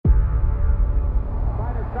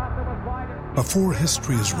Before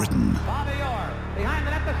history is written,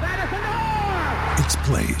 it's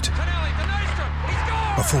played.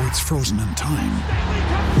 Before it's frozen in time,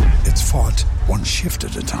 it's fought one shift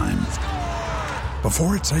at a time.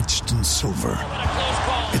 Before it's etched in silver,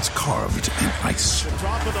 it's carved in ice.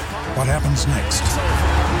 What happens next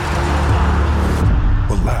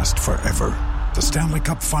will last forever. The Stanley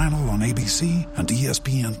Cup Final on ABC and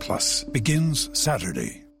ESPN Plus begins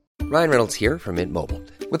Saturday. Ryan Reynolds here from Mint Mobile.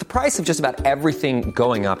 With the price of just about everything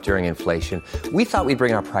going up during inflation, we thought we'd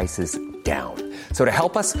bring our prices down. So to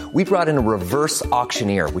help us, we brought in a reverse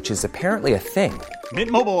auctioneer, which is apparently a thing. Mint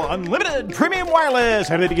Mobile Unlimited Premium Wireless.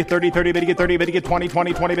 How to get 30, 30, bit to get 30, bit to get 20,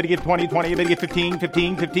 20, 20, bit to get 20, 20, bit to get 15,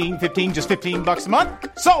 15, 15, 15, just $15 a month?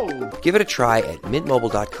 Sold! Give it a try at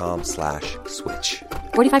mintmobile.com/switch.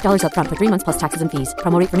 $45 up front for 3 months plus taxes and fees.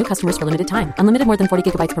 Promo rate for new customers for limited time. Unlimited more than 40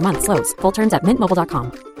 gigabytes per month. Slows full terms at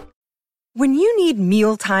mintmobile.com. When you need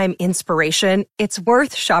mealtime inspiration, it's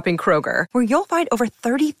worth shopping Kroger, where you'll find over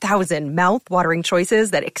 30,000 mouth-watering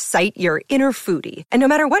choices that excite your inner foodie. And no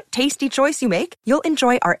matter what tasty choice you make, you'll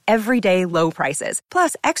enjoy our everyday low prices,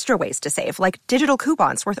 plus extra ways to save, like digital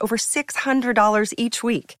coupons worth over $600 each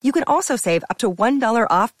week. You can also save up to $1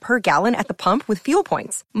 off per gallon at the pump with fuel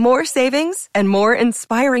points. More savings and more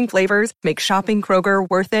inspiring flavors make shopping Kroger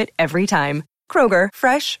worth it every time. Kroger,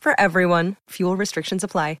 fresh for everyone. Fuel restrictions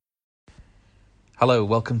apply. Hello,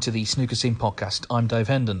 welcome to the Snooker Scene Podcast. I'm Dave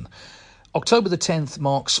Hendon. October the 10th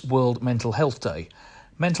marks World Mental Health Day.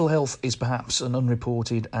 Mental health is perhaps an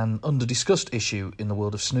unreported and under-discussed issue in the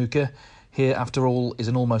world of snooker. Here, after all, is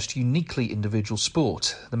an almost uniquely individual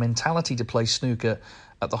sport. The mentality to play snooker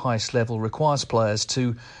at the highest level requires players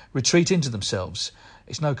to retreat into themselves.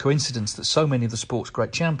 It's no coincidence that so many of the sport's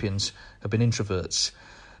great champions have been introverts.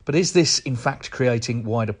 But is this, in fact, creating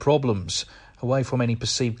wider problems? Away from any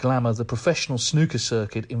perceived glamour, the professional snooker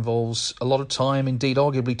circuit involves a lot of time, indeed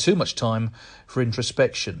arguably too much time, for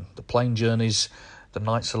introspection. The plane journeys, the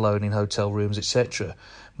nights alone in hotel rooms, etc.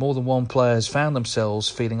 More than one player has found themselves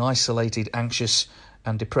feeling isolated, anxious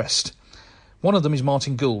and depressed. One of them is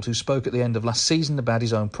Martin Gould, who spoke at the end of last season about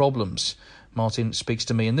his own problems. Martin speaks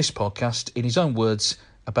to me in this podcast, in his own words,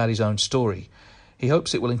 about his own story. He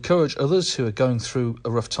hopes it will encourage others who are going through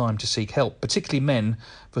a rough time to seek help, particularly men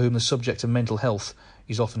for whom the subject of mental health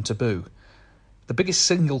is often taboo. The biggest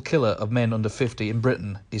single killer of men under 50 in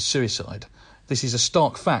Britain is suicide. This is a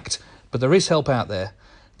stark fact, but there is help out there.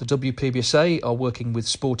 The WPBSA are working with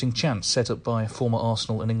Sporting Chance, set up by former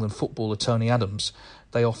Arsenal and England footballer Tony Adams.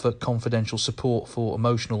 They offer confidential support for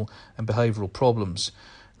emotional and behavioural problems.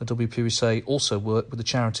 The WPBSA also work with the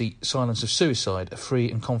charity Silence of Suicide, a free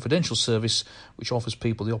and confidential service which offers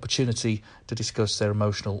people the opportunity to discuss their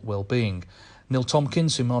emotional well-being. Neil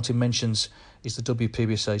Tompkins, who Martin mentions, is the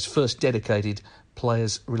WPBSA's first dedicated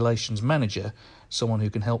players' relations manager, someone who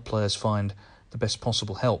can help players find the best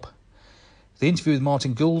possible help. The interview with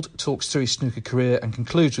Martin Gould talks through his snooker career and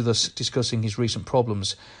concludes with us discussing his recent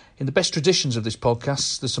problems. In the best traditions of this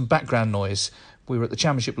podcast, there's some background noise. We were at the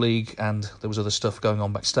Championship League and there was other stuff going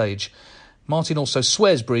on backstage. Martin also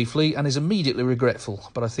swears briefly and is immediately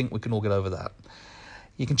regretful, but I think we can all get over that.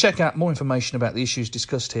 You can check out more information about the issues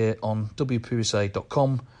discussed here on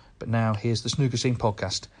WPBSA.com, but now here's the Snooker Scene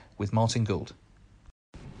Podcast with Martin Gould.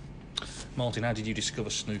 Martin, how did you discover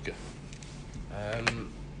snooker? I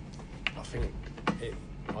think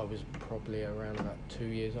I was probably around about 2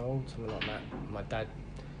 years old, something like that. My dad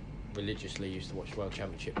religiously used to watch World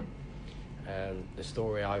Championship. The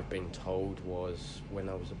story I've been told was when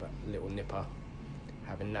I was about a little nipper,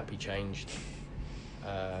 having nappy changed,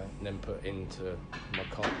 and then put into my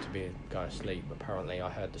cot to go to sleep. Apparently I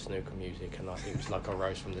heard the snooker music and it was like I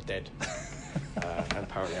rose from the dead. And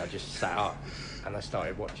apparently I just sat up and I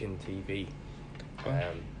started watching TV.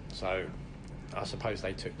 So I suppose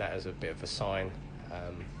they took that as a bit of a sign.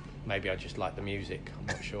 Maybe I just liked the music, I'm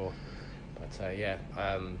not sure. But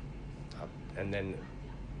and then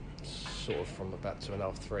sort of from about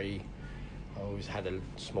 2.5, 3, I always had a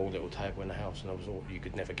small little table in the house, and you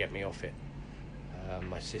could never get me off it.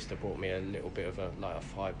 My sister bought me a little bit of a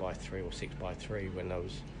 5x3 or 6x3 when I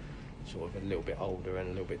was sort of a little bit older and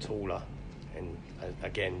a little bit taller, and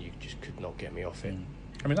again you just could not get me off it.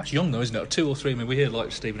 I mean, that's young though, isn't it? 2 or 3, I mean, we hear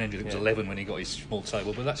like Stephen Hendry was 11 when he got his small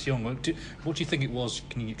table, but that's young. What do you think it was?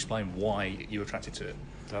 Can you explain why you were attracted to it?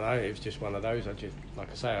 I don't know, it was just one of those.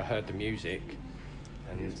 Like I say, I heard the music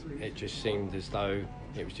and it just seemed as though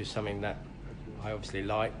it was just something that I obviously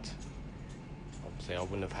liked. Obviously I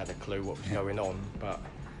wouldn't have had a clue what was going on, but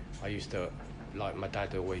I used to, like my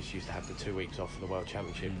dad always used to have the 2 weeks off for the World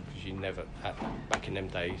Championship, because you never, back in them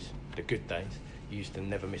days, the good days, you used to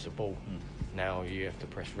never miss a ball. Now you have to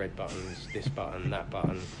press red buttons, this button, that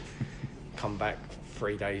button, come back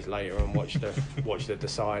 3 days later and watch the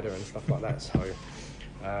decider and stuff like that. So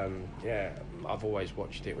I've always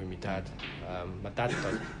watched it with my dad. My dad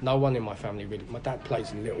does. No one in my family really. My dad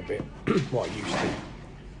plays a little bit, what I used to.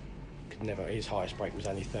 Could never. His highest break was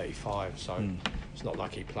only 35, so it's not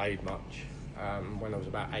like he played much. When I was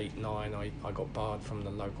about 8, 9, I got barred from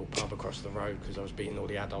the local pub across the road because I was beating all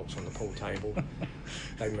the adults on the pool table.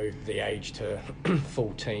 They moved the age to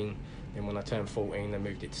 14, and when I turned 14, they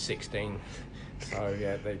moved it to 16. So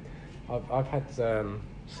yeah, I've had some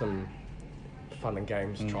fun and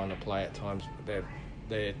games trying to play at times.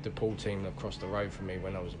 The pool team across the road from me,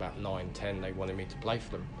 when I was about 9, 10, they wanted me to play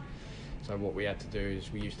for them. So what we had to do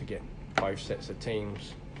is we used to get both sets of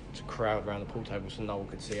teams to crowd around the pool table so no one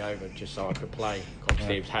could see over, just so I could play.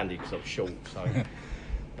 Obviously it was handy because I was short, so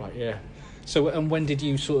but yeah. So and when did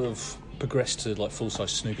you sort of progress to like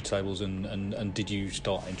full-size snooker tables, and did you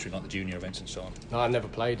start entering like the junior events and so on? No, I never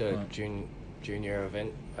played a junior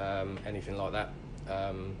event, anything like that.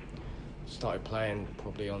 Started playing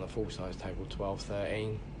probably on a full-size table 12,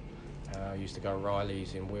 13. I used to go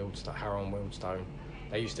Riley's in Wealdstone, Harrow and Wealdstone.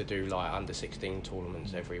 They used to do like under 16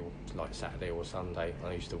 tournaments every like Saturday or Sunday.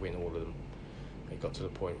 I used to win all of them. It got to the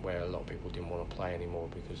point where a lot of people didn't want to play anymore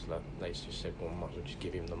because like, they just said, well, might as well just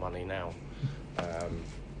give him the money now.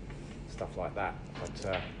 Stuff like that.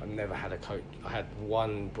 But I never had a coach. I had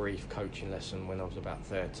one brief coaching lesson when I was about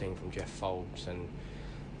 13 from Jeff Foulds, and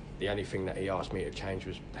the only thing that he asked me to change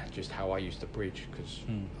was just how I used to bridge, because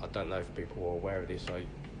I don't know if people were aware of this.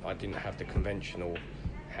 I didn't have the conventional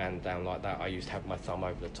hand down like that. I used to have my thumb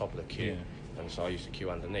over the top of the cue, and so I used to cue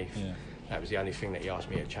underneath. That was the only thing that he asked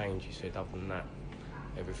me to change. He said other than that,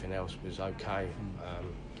 everything else was okay.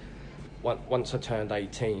 Once I turned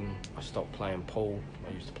 18, I stopped playing pool.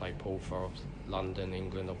 I used to play pool for London,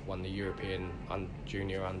 England. I've won the European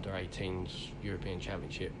Junior Under-18s European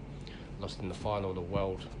Championship. Lost in the final of the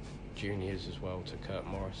World Juniors as well to Kurt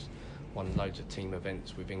Morris. Won loads of team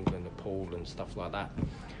events with England, the pool and stuff like that.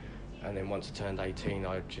 And then once I turned 18,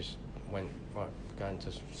 I just went, right, going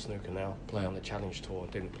to snooker now, play on the Challenge Tour.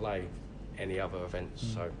 Didn't play any other events.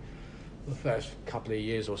 So the first couple of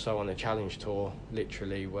years or so on the Challenge Tour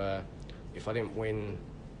literally were, if I didn't win,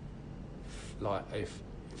 like if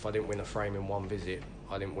I didn't win a frame in one visit,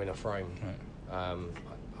 I didn't win a frame.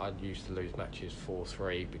 I used to lose matches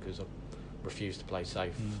 4-3 because I refused to play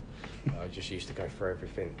safe. I just used to go for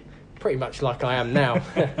everything, pretty much like I am now.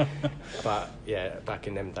 But yeah, back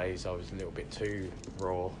in them days I was a little bit too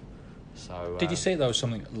raw. So did you see that was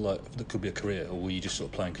something like that could be a career, or were you just sort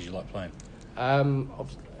of playing because you like playing?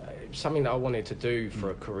 Something that I wanted to do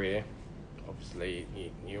for a career. Obviously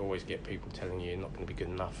you always get people telling you you're not going to be good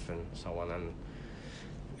enough and so on, and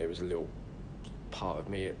it was a little part of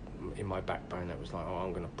me in my backbone that was like, oh,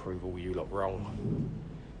 I'm going to prove all you lot wrong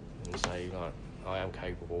and say like I am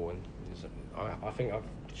capable. And I think I've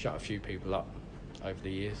shut a few people up over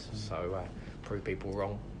the years, so prove people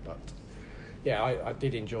wrong. But yeah, I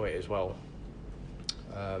did enjoy it as well.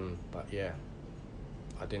 But yeah,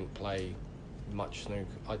 I didn't play much snooker.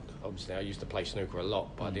 Obviously I used to play snooker a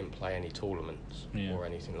lot, but I didn't play any tournaments or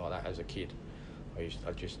anything like that as a kid.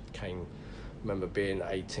 I just remember being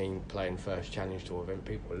 18 playing first Challenge Tour event.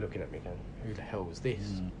 People were looking at me going, who the hell was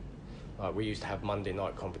this? We used to have Monday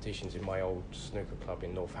night competitions in my old snooker club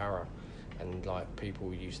in North Harrow, and like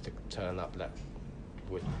people used to turn up that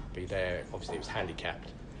would be there. Obviously it was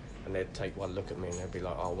handicapped, and they'd take one look at me and they'd be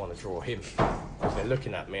like, oh, I want to draw him. Because they're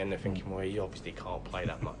looking at me and they're thinking, well, he obviously can't play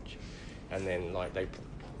that much. And then like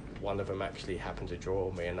one of them actually happened to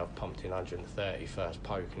draw me, and I've pumped in 130 first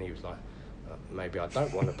poke, and he was like, maybe I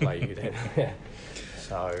don't want to play you then.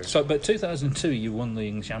 So but 2002 you won the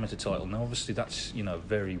English Amateur title. Now obviously that's, you know, a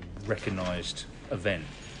very recognised event.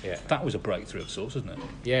 Yeah, that was a breakthrough of sorts, wasn't it?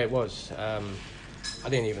 Yeah, it was. I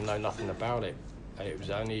didn't even know nothing about it. It was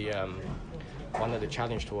only one of the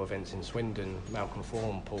Challenge Tour events in Swindon. Malcolm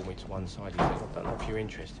Foran pulled me to one side. He said, I don't know if you're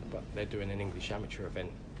interested, but they're doing an English Amateur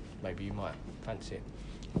event. Maybe you might fancy it.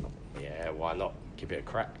 Yeah, why not? Give it a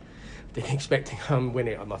crack. Didn't expect to win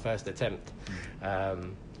it on my first attempt.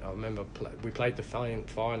 I remember we played the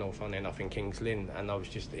final, funny enough, in Kings Lynn, and I was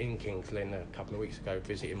just in Kings Lynn a couple of weeks ago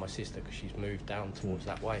visiting my sister because she's moved down towards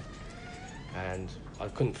that way. And I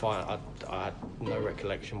couldn't find, I had no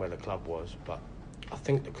recollection where the club was, but I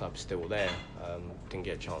think the club's still there. Didn't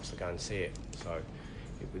get a chance to go and see it, so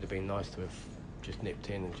it would have been nice to have just nipped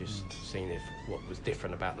in and just seen what was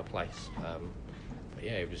different about the place. But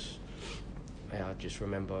yeah, it was. Yeah, I just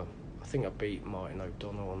remember. I think I beat Martin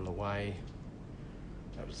O'Donnell on the way.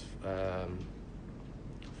 That was. I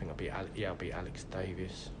think I beat Alex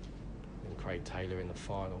Davis and Craig Taylor in the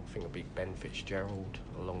final. I think I beat Ben Fitzgerald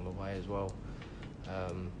along the way as well.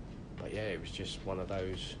 But yeah, it was just one of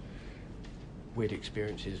those weird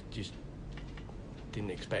experiences. Just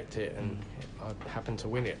didn't expect it, and I happened to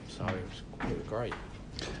win it, so it was great.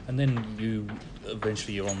 And then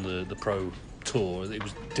you're on the pro tour. It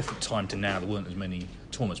was a different time to now. There weren't as many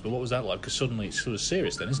tournaments, but what was that like? Because suddenly it's sort of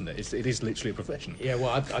serious then, isn't it? It is literally a profession. Yeah,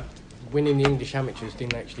 well, winning the English Amateurs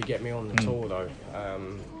didn't actually get me on the tour though.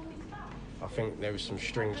 I think there was some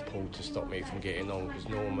strings pulled to stop me from getting on, because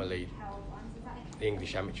normally the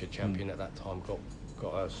English Amateur champion at that time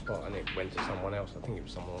got a spot, and it went to someone else. I think it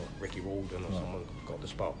was someone like Ricky Walden or someone got the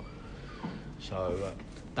spot. So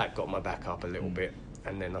that got my back up a little bit.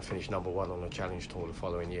 And then I finished number 1 on the Challenge Tour the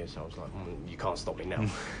following year, so I was like, you can't stop me now.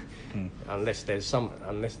 Unless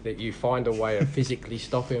that you find a way of physically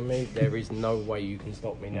stopping me, there is no way you can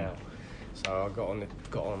stop me now. So I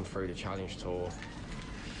got on through the Challenge Tour,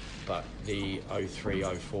 but the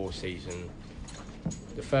 03-04 season,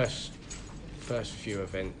 the first few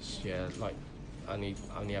events, like only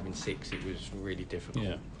having 6, it was really difficult.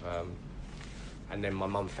 Yeah. And then my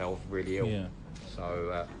mum fell really ill,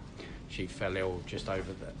 so. She fell ill just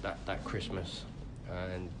over that Christmas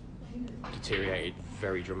and deteriorated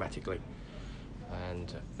very dramatically,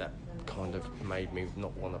 and that kind of made me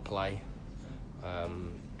not want to play. I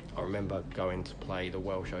remember going to play the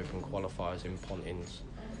Welsh Open qualifiers in Pontins,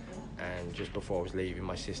 and just before I was leaving,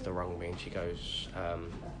 my sister rang me and she goes,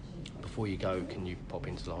 before you go, can you pop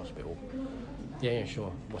into the hospital? Yeah,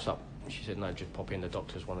 sure. What's up? She said, no, just pop in, the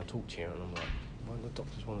doctors want to talk to you. And I'm like, what do the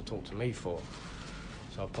doctors want to talk to me for?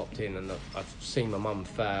 So I popped in, and I've seen my mum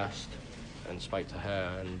first and spoke to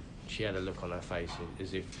her, and she had a look on her face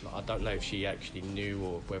as if, I don't know if she actually knew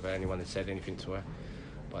or whether anyone had said anything to her,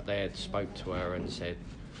 but they had spoke to her and said,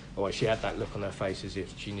 she had that look on her face as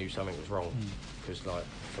if she knew something was wrong, because like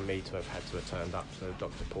for me to have had to have turned up, so the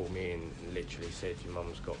doctor pulled me in and literally said, your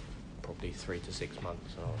mum's got probably 3 to 6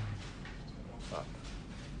 months. And I was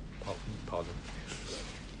like, pardon.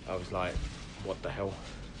 I was like, what the hell?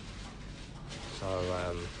 So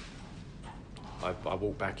I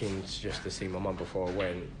walked back in just to see my mum before I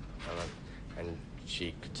went, and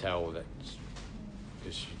she could tell that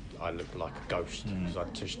I looked like a ghost, because I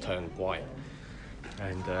just turned white.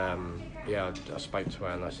 And I spoke to her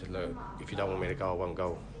and I said, look, if you don't want me to go, I won't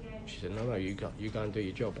go. She said, no, you go and do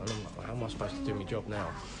your job. And I'm like, how am I supposed to do my job now?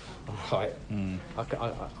 I'm like,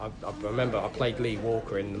 I remember I played Lee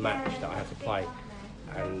Walker in the match that I had to play,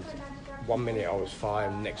 and 1 minute I was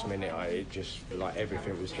fine, next minute it just like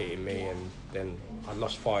everything was hitting me, and then I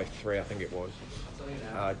lost 5-3, I think it was,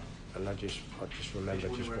 and I just remember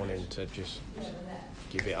just wanting to just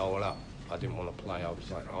give it all up. I didn't want to play. I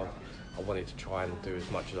was like, I wanted to try and do as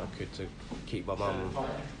much as I could to keep my mum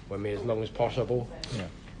with me as long as possible.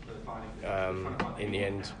 In the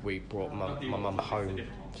end, we brought my mum home,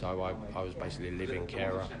 so I was basically a living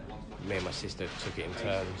carer. Me and my sister took it in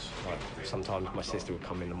turns. Like sometimes my sister would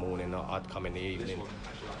come in the morning, I'd come in the evening,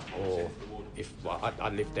 or I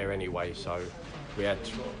lived there anyway, so we had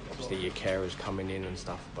obviously your carers coming in and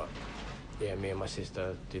stuff. But yeah, me and my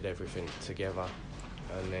sister did everything together,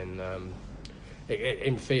 and then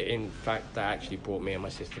in fact that actually brought me and my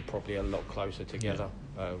sister probably a lot closer together.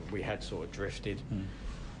 We had sort of drifted,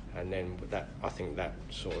 and then I think that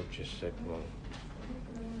sort of just said, well,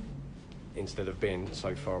 instead of being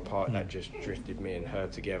so far apart, that just drifted me and her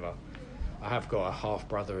together. I have got a half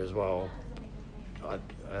brother as well,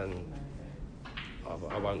 and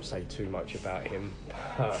I won't say too much about him.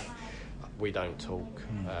 We don't talk.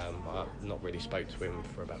 I've not really spoke to him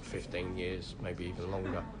for about 15 years, maybe even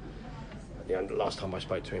longer. The last time I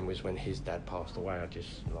spoke to him was when his dad passed away.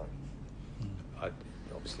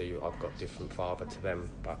 Obviously I've got different father to them,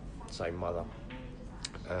 but same mother.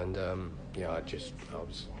 And I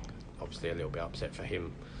was obviously a little bit upset for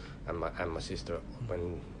him and my sister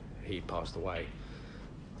when he passed away.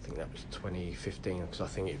 I think that was 2015, because I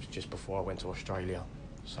think it was just before I went to Australia.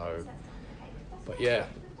 So, but yeah,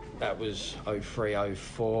 that was 03,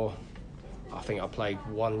 04. I think I played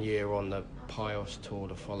 1 year on the Pios tour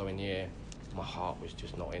the following year. My heart was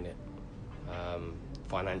just not in it.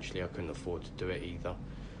 Financially, I couldn't afford to do it either.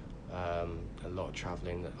 A lot of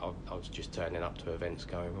travelling. I was just turning up to events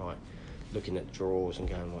going, right, looking at draws and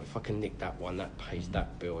going, well, if I can nick that one, that pays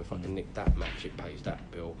that bill. If I can nick that match, it pays that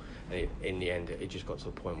bill. And in the end, it just got to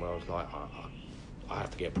the point where I was like, I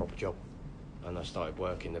have to get a proper job. And I started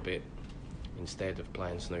working a bit instead of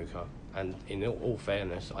playing snooker. And in all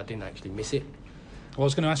fairness, I didn't actually miss it. Well, I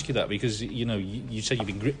was going to ask you that because, you said you've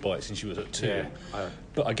been gripped by it since you were at 2. Yeah.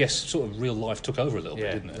 But I guess sort of real life took over a little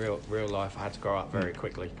bit, didn't it? Real life. I had to grow up very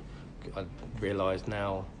quickly. I realised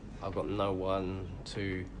now I've got no one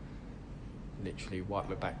to literally wipe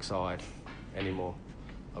my backside anymore.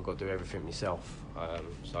 I've got to do everything myself.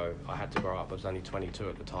 So I had to grow up. I was only 22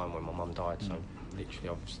 at the time when my mum died, so literally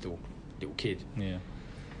I was still a little kid. Yeah.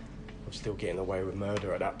 I was still getting away with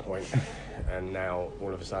murder at that point. And now,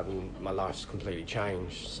 all of a sudden, my life's completely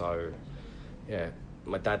changed. So, yeah,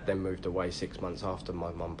 my dad then moved away 6 months after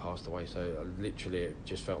my mum passed away. So, literally, it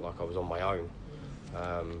just felt like I was on my own.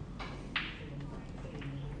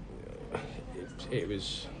 It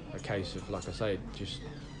was a case of, like I say, just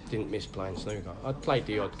didn't miss playing snooker. I'd played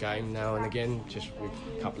the odd game now and again, just with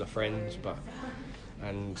a couple of friends,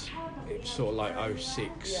 and it was sort of like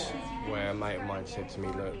 2006, where a mate of mine said to me,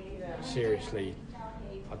 look, seriously,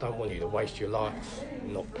 I don't want you to waste your life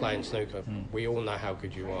not playing snooker. We all know how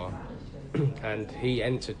good you are. And he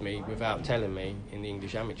entered me without telling me in the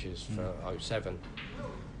English Amateurs for 2007.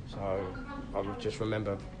 So I just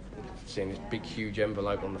remember seeing this big, huge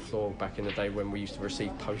envelope on the floor back in the day when we used to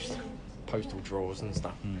receive postal drawers and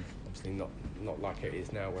stuff. Obviously not like it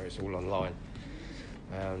is now, where it's all online.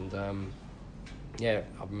 And I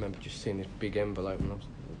remember just seeing this big envelope, and I was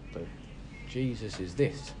like, Jesus, is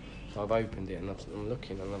this? So I've opened it and I'm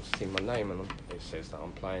looking and I've seen my name, and it says that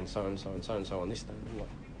I'm playing so and so and so and so on this day. I'm like,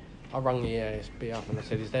 I rung the ASB up and I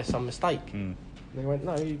said, is there some mistake? And they went,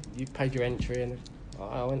 no, you paid your entry. And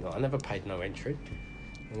I went, I never paid no entry.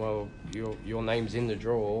 And, well, your name's in the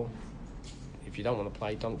draw. If you don't want to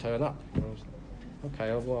play, don't turn up. And I was like,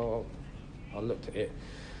 okay, well, I looked at it,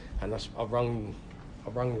 and I rung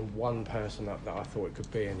one person up that I thought it could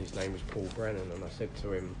be, and his name was Paul Brennan, and I said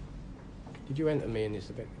to him, did you enter me in this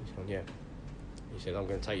event? He's gone, yeah. He said, I'm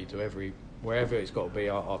going to take you to wherever it's got to be,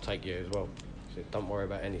 I'll take you as well. He said, don't worry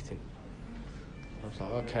about anything. I was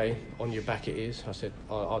like, okay, on your back it is. I said,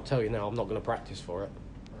 I'll tell you now, I'm not going to practice for it.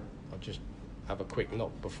 I'll just have a quick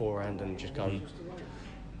knock beforehand and just go.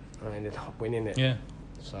 I ended up winning it. Yeah.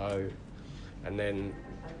 So, and then,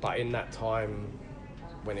 but in that time,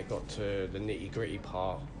 when it got to the nitty-gritty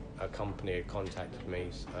part, a company had contacted me,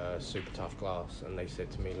 Super Tough Glass, and they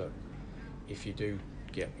said to me, look, if you do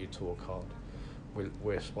get your tour card,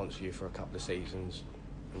 we'll sponsor you for a couple of seasons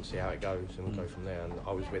and see how it goes, and go from there. And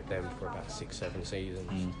I was with them for about 6-7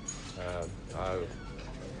 seasons.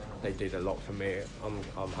 They did a lot for me.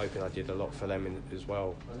 I'm hoping I did a lot for them as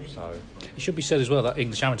well. So it should be said as well that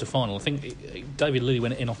English Amateur final, I think David Lilly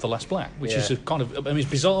went in off the last black, which is a kind of, it's a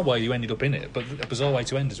bizarre way you ended up in it, but a bizarre way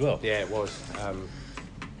to end as well. Yeah, it was.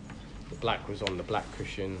 The black was on the black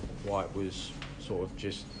cushion, white was sort of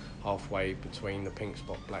just halfway between the pink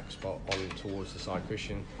spot, black spot on towards the side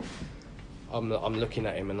cushion. I'm looking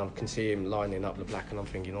at him and I can see him lining up the black, and I'm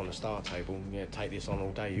thinking, on the start table, yeah, take this on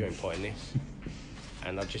all day, you ain't putting this.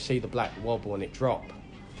 And I just see the black wobble and it drop.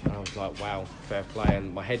 And I was like, wow, fair play.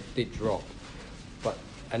 And my head did drop. But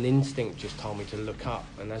an instinct just told me to look up.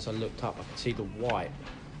 And as I looked up, I could see the white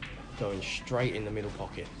going straight in the middle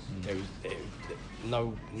pocket. There was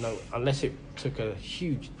no, unless it took a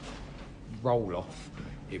huge roll off,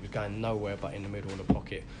 it was going nowhere but in the middle of the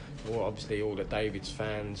pocket. Well, obviously all the David's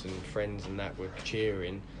fans and friends and that were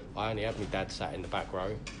cheering. I only had my dad sat in the back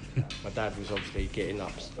row. My dad was obviously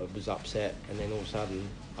was upset, and then all of a sudden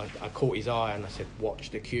I caught his eye and I said, watch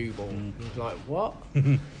the cue ball. He was like, what?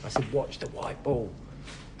 I said, watch the white ball.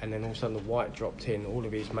 And then all of a sudden the white dropped in. All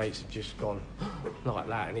of his mates have just gone like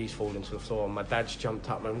that, and he's fallen to the floor, and my dad's jumped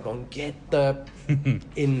up and I'm gone, get the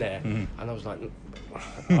in there. And I was like,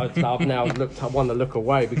 I've now I want to look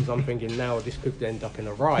away, because I'm thinking now this could end up in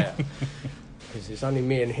a riot, because it's only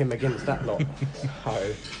me and him against that lot.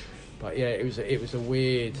 So, but yeah, it was a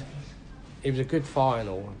good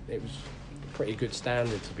final. It was a pretty good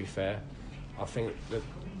standard, to be fair. I think that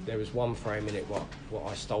there was one frame in it what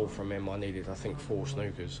I stole from him. I needed, I think, 4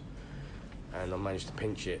 snookers, and I managed to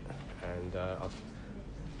pinch it, and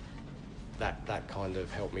that kind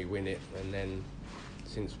of helped me win it. And then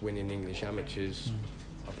since winning English Amateurs,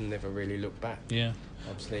 I've never really looked back. Yeah.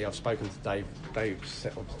 Obviously, I've spoken to Dave. Dave's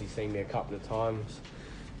obviously seen me a couple of times.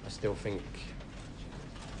 I still think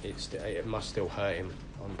it must still hurt him.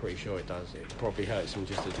 I'm pretty sure it does. It probably hurts him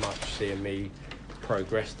just as much seeing me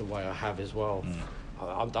progress the way I have as well.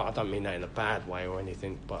 I don't mean that in a bad way or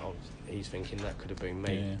anything, but he's thinking that could have been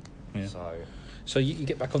me. Yeah. So you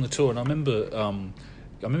get back on the tour, and I remember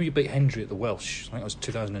you beat Hendry at the Welsh. I think it was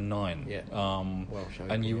 2009. Yeah. Welsh.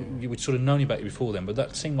 And you would sort of known about it before then, but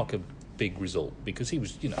that seemed like a big result, because he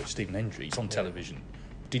was, Stephen Hendry. He's on television.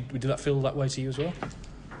 Did that feel that way to you as well?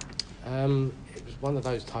 It was one of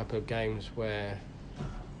those type of games where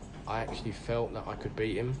I actually felt that I could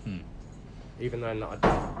beat him. Even though I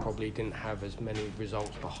probably didn't have as many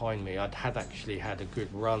results behind me. I'd actually had a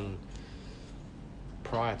good run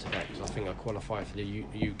prior to that, because I think I qualified for the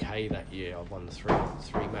UK that year. I won the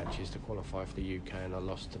three matches to qualify for the UK, and I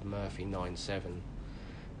lost to Murphy 9-7.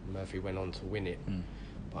 Murphy went on to win it.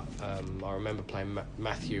 But I remember playing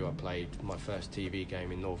Matthew. I played my first TV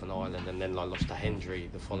game in Northern Ireland, and then I lost to Hendry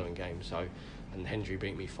the following game. So, and Hendry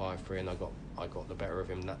beat me 5-3, and I got the better of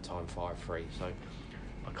him that time 5-3. So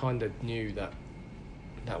I kind of knew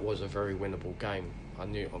that was a very winnable game. I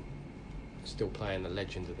knew I'm still playing the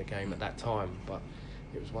legend of the game at that time, but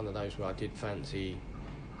it was one of those where I did fancy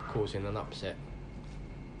causing an upset.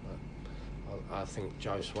 But I think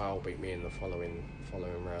Joe Swale beat me in the following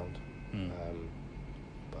round.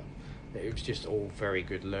 But it was just all very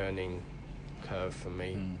good learning curve for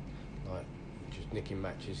me. Like just nicking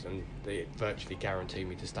matches, and they virtually guaranteed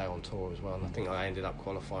me to stay on tour as well. And I think I ended up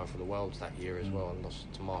qualifying for the Worlds that year as well, and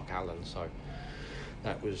lost to Mark Allen. So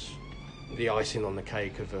that was the icing on the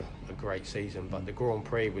cake of a great season. But the Grand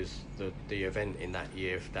Prix was the event in that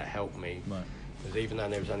year that helped me. Right. Because even though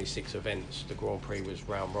there was only 6 events, the Grand Prix was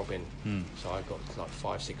round robin. So I got like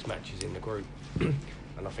 5-6 matches in the group.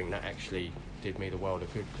 And I think that actually did me the world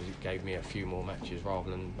of good, because it gave me a few more matches rather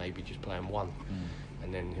than maybe just playing one.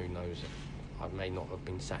 And then who knows, I may not have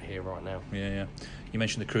been sat here right now. Yeah. You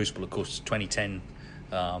mentioned the Crucible, of course, 2010,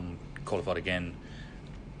 qualified again.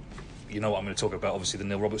 You know what I'm going to talk about, obviously, the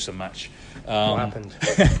Neil Robertson match. What happened?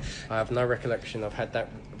 I have no recollection. I've had that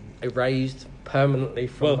erased permanently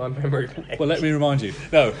from my memory bank. Well, let me remind you.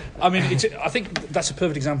 No, I mean, I think that's a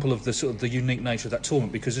perfect example of the sort of the unique nature of that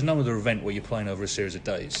tournament, because there's no other event where you're playing over a series of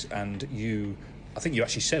days, and I think you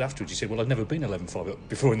actually said afterwards, you said, well, I'd never been 11-5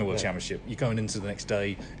 before in the World Championship. You're going into the next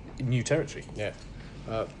day in new territory. Yeah.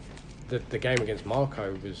 The game against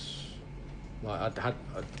Marco was like I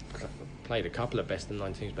played a couple of best in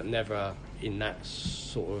 19s, but never in that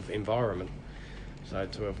sort of environment. So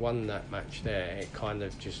to have won that match there, it kind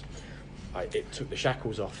of just it took the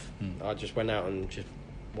shackles off. I just went out and just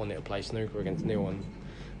wanted to play snooker against Neil, and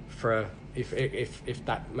if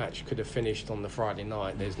that match could have finished on the Friday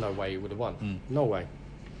night, there's no way he would have won. No way.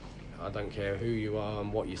 I don't care who you are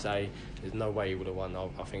and what you say, there's no way he would have won.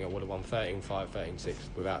 I think I would have won 13-5, 13-6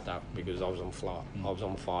 without doubt, because I was on fire. I was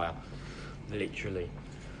on fire, literally.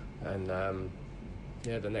 And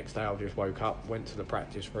the next day I just woke up, went to the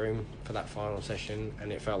practice room for that final session,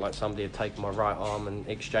 and it felt like somebody had taken my right arm and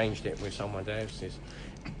exchanged it with someone else's.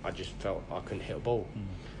 I just felt I couldn't hit a ball.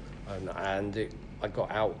 I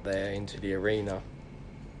got out there into the arena.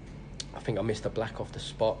 I think I missed a black off the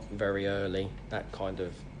spot very early. That kind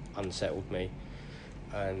of unsettled me.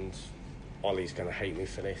 And Ollie's going to hate me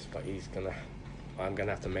for this, but I'm going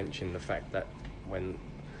to have to mention the fact that when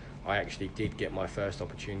I actually did get my first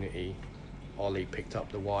opportunity, Ollie picked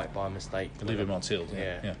up the white by mistake. Olivier Martild.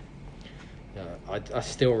 Yeah. I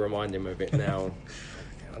still remind him of it now.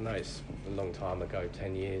 I know it's a long time ago,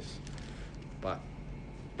 10 years, but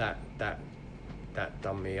that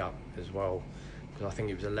done me up as well, because I think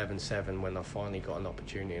it was 11-7 when I finally got an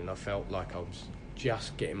opportunity, and I felt like I was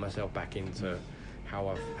just getting myself back into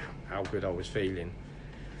how good I was feeling.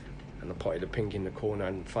 And I potted a pink in the corner,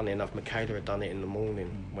 and funny enough, Michaela had done it in the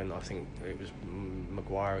morning when I think it was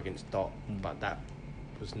Maguire against Dot, but that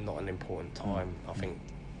was not an important time. I think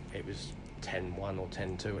it was 10-1 or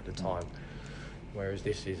 10-2 at the time, whereas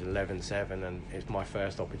this is 11-7, and it's my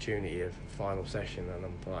first opportunity of final session, and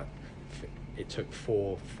I'm like, it took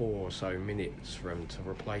four or so minutes for him to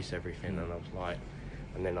replace everything, and I was like,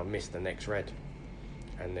 and then I missed the next red,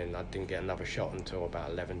 and then I didn't get another shot until about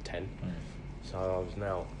 11-10. So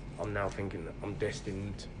I'm now thinking that I'm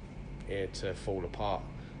destined here to fall apart.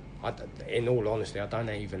 In all honesty, I don't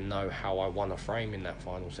even know how I won a frame in that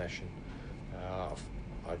final session. I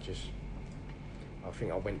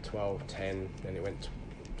think I went 12-10, then it went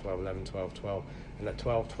 12-11, 12-12, and at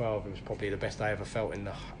 12-12 it was probably the best I ever felt in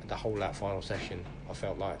the whole that final session. I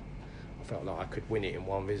felt like I could win it in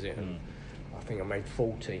one visit, and I think I made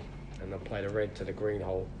 40, and I played a red to the green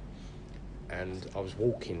hole. And I was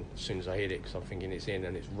walking as soon as I hit it, because I'm thinking it's in,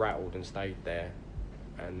 and it's rattled and stayed there,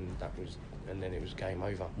 and then it was game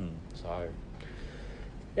over. So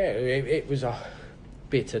yeah, it was a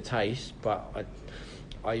bitter taste, but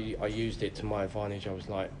I used it to my advantage. I was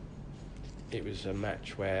like, it was a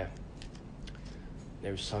match where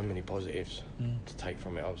there was so many positives to take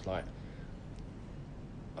from it. I was like,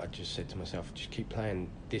 I just said to myself, just keep playing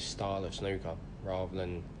this style of snooker rather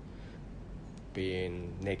than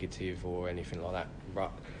being negative or anything like that.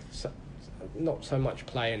 But not so much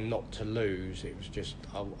playing not to lose, it was just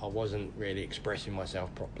I wasn't really expressing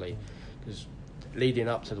myself properly, because leading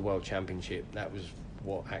up to the World Championship, that was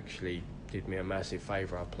what actually did me a massive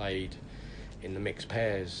favour. I played in the mixed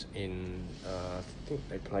pairs in, I think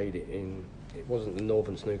they played it in, it wasn't the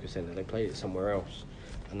Northern Snooker Centre, they played it somewhere else,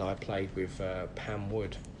 and I played with Pam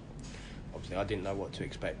Wood. Obviously I didn't know what to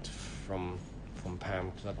expect from Pam,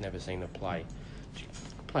 because I'd never seen her play. She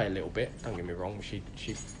could play a little bit, don't get me wrong. She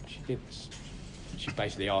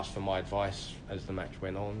basically asked for my advice as the matches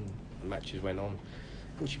went on,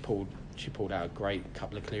 and she pulled out a great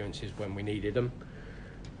couple of clearances when we needed them.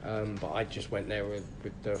 But I just went there with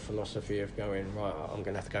the philosophy of going, right, I'm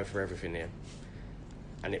going to have to go for everything here.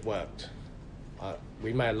 And it worked.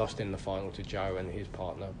 We may have lost in the final to Joe and his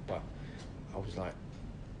partner, but I was like,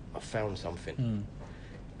 I found something.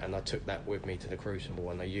 And I took that with me to the Crucible,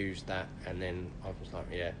 and I used that, and then I was like,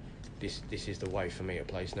 yeah, this is the way for me to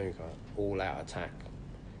play snooker, all out attack.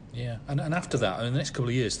 Yeah, and after that, in the next couple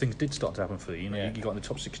of years, things did start to happen for you. You know, you got in the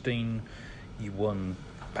top 16, you won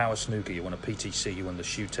Power Snooker, you won a PTC, you won the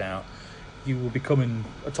Shootout. You were becoming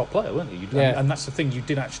a top player, weren't you? And that's the thing, you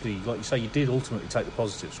did actually, like you say, you did ultimately take the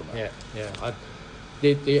positives from that. Yeah.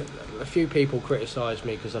 A few people criticised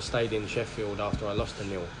me because I stayed in Sheffield after I lost to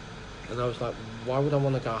Neil. And I was like, why would I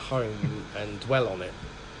want to go home and dwell on it?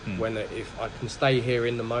 When if I can stay here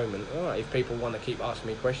in the moment, all right, if people want to keep asking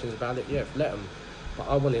me questions about it, yeah, let them. But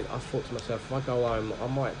I thought to myself, if I go home, I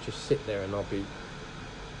might just sit there and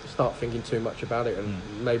start thinking too much about it and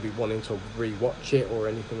maybe wanting to re-watch it or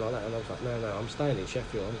anything like that. And I was like, no, I'm staying in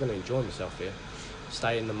Sheffield. I'm going to enjoy myself here.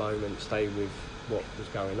 Stay in the moment, stay with what was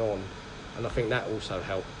going on. And I think that also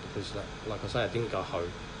helped because, like I say, I didn't go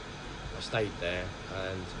home. I stayed there,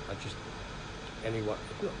 and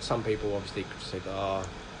some people obviously said, how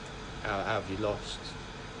have you lost?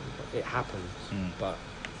 It happens. But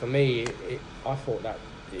for me, I thought that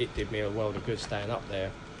it did me a world of good staying up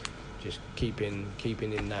there, just keeping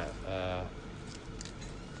in that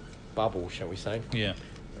bubble, shall we say,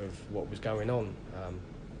 of what was going on,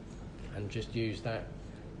 and just use that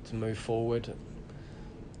to move forward.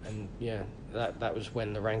 And that was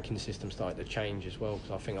when the ranking system started to change as well,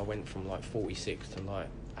 because I think I went from like 46 to like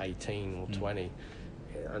 18 or 20,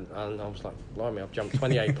 and I was like, blimey, I've jumped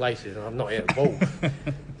 28 places and I've not hit a ball.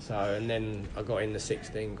 So, and then I got in the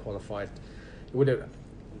 16, qualified. It would have,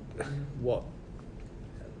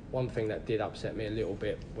 one thing that did upset me a little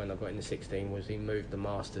bit when I got in the 16 was he moved the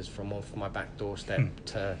Masters from off my back doorstep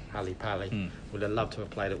to Halley Pally. Would have loved to have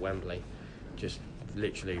played at Wembley, just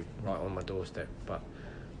literally right on my doorstep. But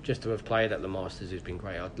just to have played at the Masters has been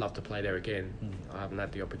great. I'd love to play there again. I haven't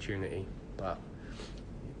had the opportunity, but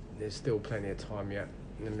there's still plenty of time yet.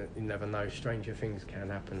 You never know, stranger things can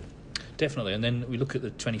happen. Definitely. And then we look at the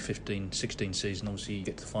 2015-16 season. Obviously you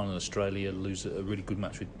get to the final in Australia, lose a really good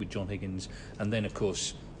match with John Higgins, and then of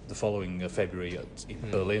course the following February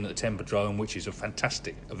in Berlin at the Tempodrome, which is a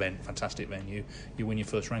fantastic event, fantastic venue. You win your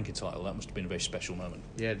first ranking title. That must have been a very special moment.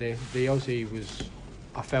 Yeah, the Aussie was,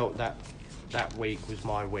 I felt that week was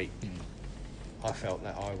my week. I felt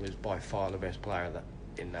that I was by far the best player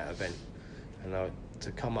in that event, and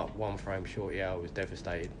to come up one frame short, I was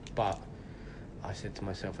devastated, but I said to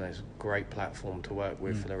myself, that's a great platform to work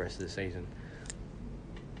with for the rest of the season.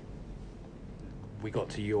 We got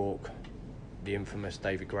to York, the infamous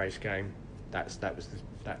David Grace game. That was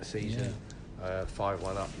that season.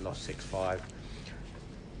 5-1 up, lost 6-5.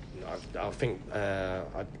 I think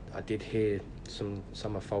I did hear some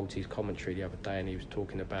of Folty's commentary the other day, and he was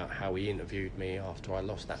talking about how he interviewed me after I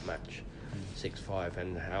lost that match, 6-5,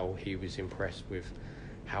 and how he was impressed with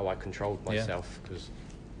how I controlled myself, because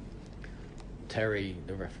Terry,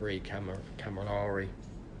 the referee, Camilleri,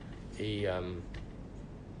 he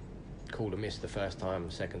called a miss the first time,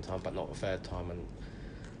 the second time, but not the third time. And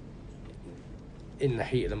in the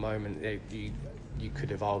heat of the moment, you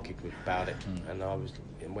could have argued about it.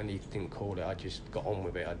 And when he didn't call it, I just got on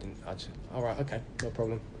with it. I said, all right, okay, no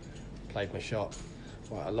problem. Played my shot.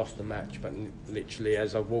 Right, I lost the match, but literally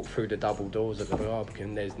as I walked through the double doors at the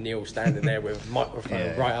Barbican, there's Neil standing there with a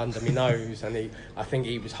microphone right under my nose, and I think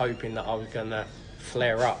he was hoping that I was going to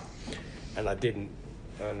flare up, and I didn't.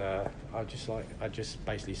 And I just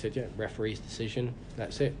basically said, referee's decision,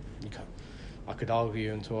 that's it. I could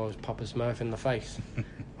argue until I was Papa Smurf in the face.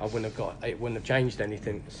 It wouldn't have changed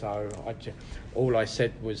anything. So all I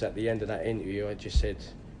said was, at the end of that interview, I just said,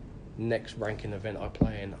 next ranking event I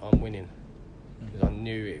play in, I'm winning. Because I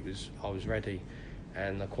knew I was ready,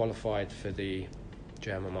 and I qualified for the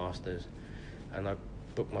German Masters, and I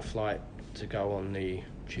booked my flight to go on the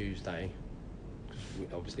Tuesday,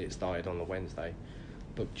 because obviously it started on the Wednesday.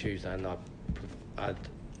 Booked Tuesday, and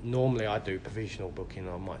normally I do provisional booking.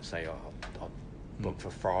 I might say I'll book for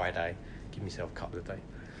Friday, give myself a couple of days.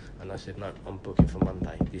 And I said, no, I'm booking for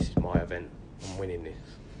Monday. This is my event. I'm winning this.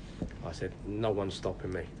 I said, no one's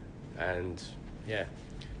stopping me. And yeah,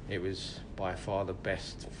 it was by far the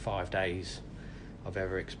best 5 days I've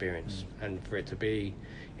ever experienced. And for it to be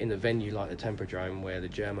in a venue like the Tempodrome, where the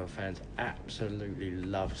German fans absolutely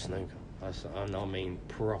love snooker, and I mean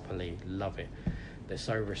properly love it. They're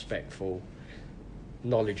so respectful,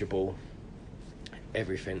 knowledgeable,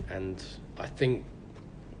 everything. And I think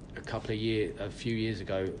a few years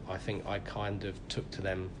ago, I think I kind of took to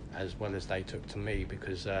them as well as they took to me,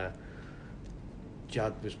 because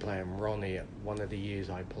Judd was playing Ronnie at one of the years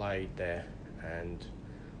I played there, and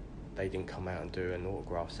they didn't come out and do an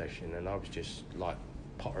autograph session, and I was just like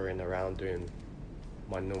pottering around doing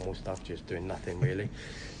my normal stuff, just doing nothing really.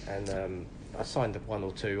 And I signed up 1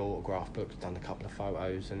 or 2 autograph books, done a couple of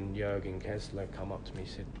photos, and Jürgen Kessler come up to me and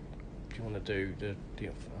said, do you want to do the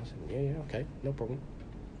deal? I said, yeah, okay, no problem.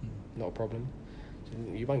 Not a problem. He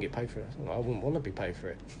said, you won't get paid for it. I said, I wouldn't want to be paid for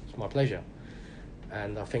it. It's my pleasure.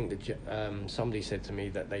 And I think that somebody said to me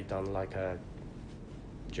that they'd done like a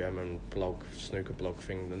German snooker blog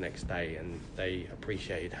thing the next day, and they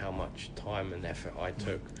appreciated how much time and effort I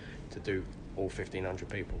took to do all 1,500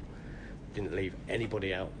 people. Didn't leave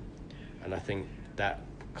anybody out. And I think that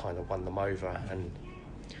kind of won them over. And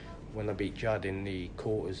when I beat Judd in the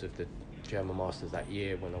quarters of the German Masters that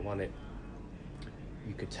year, when I won it,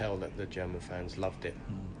 you could tell that the German fans loved it.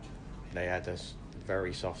 They had a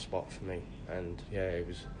very soft spot for me. And yeah, it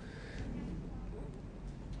was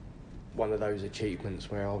one of those achievements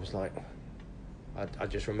where I was like, I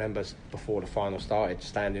just remember before the final started,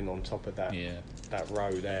 standing on top of that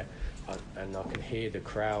row there, and I can hear the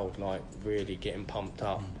crowd like really getting pumped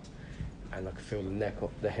up, and I could feel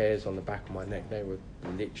the hairs on the back of my neck. They were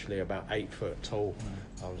literally about 8 foot tall.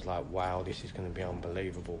 I was like, wow, this is going to be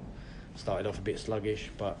unbelievable. Started off a bit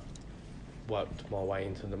sluggish, but worked my way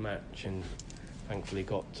into the match, and thankfully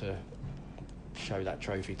got to show that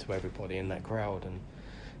trophy to everybody in that crowd. And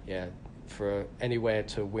yeah, for anywhere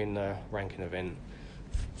to win a ranking event,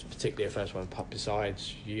 particularly a first one,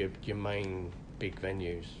 besides your main big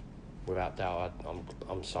venues, without doubt,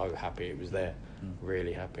 I'm so happy it was there.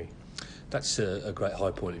 Really happy. That's a great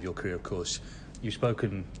high point of your career, of course. You've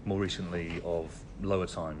spoken more recently of lower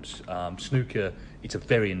times. Snooker, it's a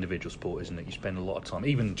very individual sport, isn't it? You spend a lot of time,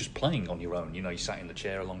 even just playing on your own. You know, you sat in the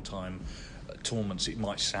chair a long time. Tournaments, it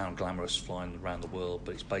might sound glamorous flying around the world,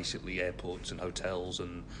 but it's basically airports and hotels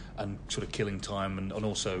and sort of killing time. And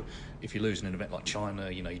also, if you lose in an event like China,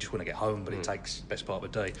 you know, you just want to get home, but it takes the best part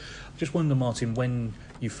of the day. I just wonder, Martin, when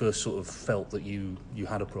you first sort of felt that you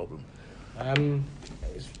had a problem?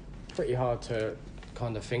 It's pretty hard to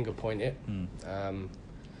kind of finger point it.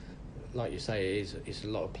 Like you say, it's a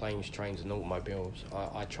lot of planes, trains and automobiles.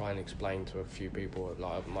 I try and explain to a few people,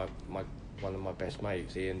 like one of my best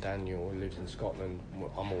mates, Ian Daniel, who lives in Scotland.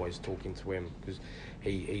 I'm always talking to him because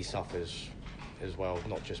he suffers as well,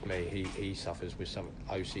 not just me. He suffers with some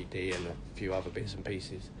OCD and a few other bits and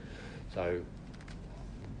pieces. So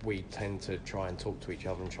we tend to try and talk to each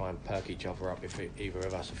other and try and perk each other up if either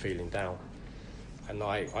of us are feeling down. And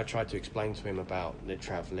I tried to explain to him about the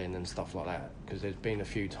travelling and stuff like that, because there's been a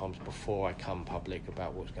few times before I come public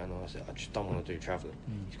about what's going on. I said, I just don't want to do travelling.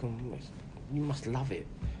 He's gone, you must love it.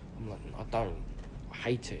 I'm like, I don't. I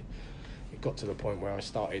hate it. It got to the point where I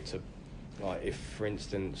started to, like, if, for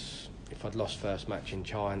instance, if I'd lost first match in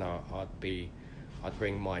China, I'd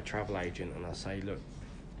ring my travel agent and I'd say, look,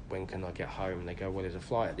 when can I get home? And they go, well, there's a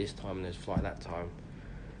flight at this time and there's a flight at that time.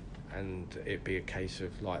 And it'd be a case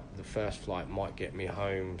of, like, the first flight might get me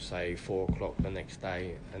home, say, 4 o'clock the next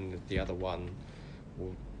day, and the other one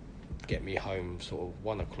will get me home sort of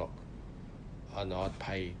 1 o'clock. And I'd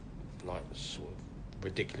pay, like, sort of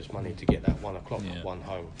ridiculous money to get that 1 o'clock one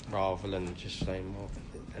home, rather than just saying, well,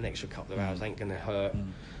 an extra couple of hours ain't going to hurt.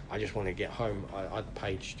 I just want to get home. I'd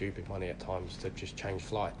paid stupid money at times to just change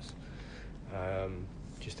flights,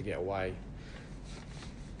 just to get away.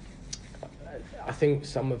 I think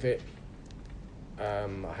some of it,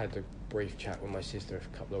 I had a brief chat with my sister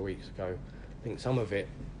a couple of weeks ago. I think some of it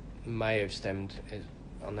may have stemmed,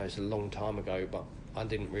 I know it's a long time ago, but I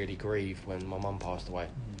didn't really grieve when my mum passed away.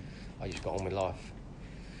 I just got on with life.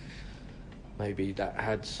 Maybe that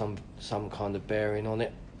had some kind of bearing on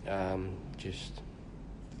it. Just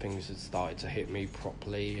things had started to hit me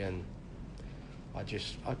properly, and I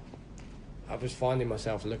was finding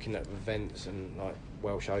myself looking at events, and like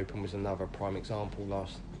Welsh Open was another prime example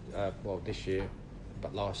this year,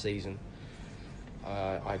 but last season.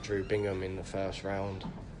 I drew Bingham in the first round.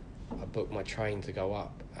 I booked my train to go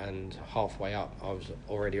up, and halfway up I was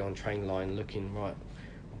already on train line looking, right,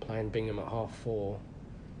 I'm playing Bingham at 4:30,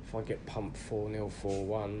 if I get pumped 4-0,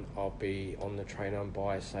 4-1, I'll be on the train home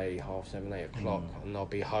by, say, 7:30, 8 o'clock, and I'll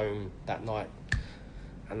be home that night.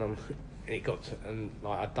 And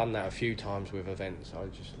I'd done that a few times with events. I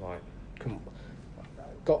just like couldn't.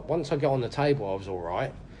 Once I got on the table, I was all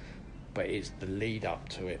right, but it's the lead up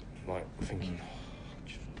to it, like thinking, I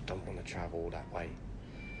just don't want to travel that way.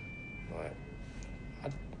 Like,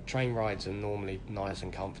 train rides are normally nice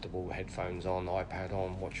and comfortable, headphones on, iPad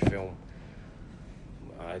on, watch film.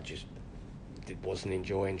 I just wasn't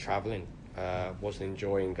enjoying travelling. Wasn't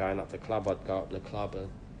enjoying going up the club. I'd go up the club and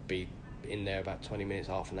be in there about 20 minutes,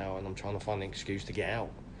 half an hour, and I'm trying to find an excuse to get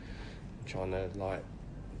out. I'm trying to like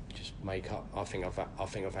just make up. I think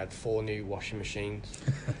I've had 4 new washing machines,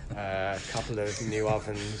 a couple of new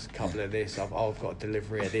ovens, a couple of this. I've got a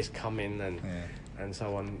delivery of this coming, and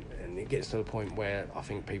so on. And it gets to the point where I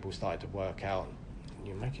think people started to work out.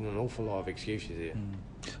 You're making an awful lot of excuses here.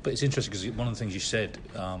 But it's interesting because one of the things you said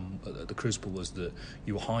at the Crucible was that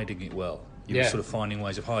you were hiding it well. You were sort of finding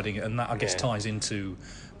ways of hiding it, and that I guess ties into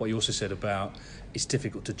what you also said about it's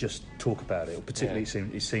difficult to just talk about it, or particularly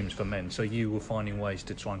it seems for men. So you were finding ways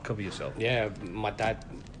to try and cover yourself. Yeah, my dad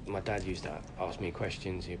used to ask me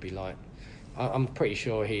questions. He'd be like, I'm pretty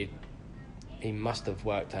sure he must have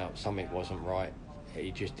worked out something wasn't right.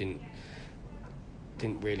 He just didn't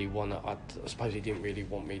really want to. I suppose he didn't really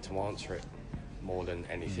want me to answer it more than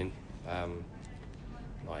anything.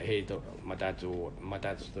 Like my dad's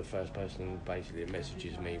the first person basically that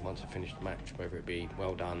messages me once I finish the match, whether it be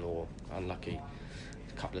well done or unlucky.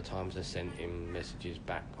 A couple of times I sent him messages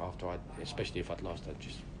back after especially if I'd lost, I'd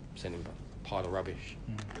just send him a pile of rubbish.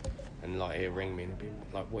 And like he'd ring me and he'd be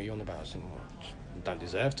like, "What are you on about?" I said, "Well, I don't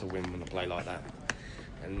deserve to win when I play like that."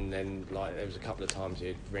 And then like there was a couple of times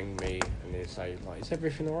he'd ring me and he'd say like, "Is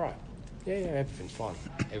everything all right?" Yeah, everything's fine.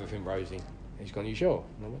 Everything rosy. And he's gone, "You sure?"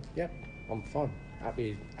 And I went, "Yeah, I'm fine.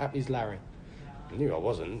 Happy as Larry." I knew I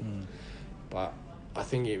wasn't, but I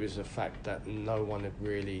think it was the fact that no one had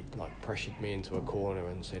really like pressured me into a corner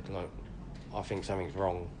and said, "Look, I think something's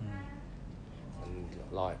wrong." And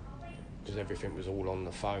like, because everything was all on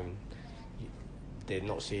the phone, they're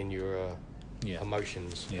not seeing your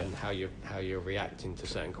emotions and how you're reacting to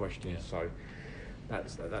certain questions. So that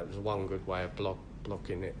was one good way of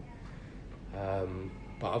blocking it.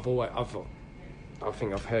 But I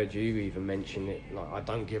think I've heard you even mention it. Like I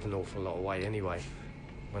don't give an awful lot away anyway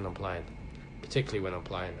when I'm playing, particularly when I'm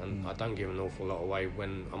playing, and I don't give an awful lot away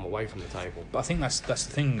when I'm away from the table. But I think that's the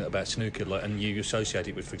thing about snooker, like, and you associate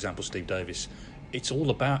it with, for example, Steve Davis. It's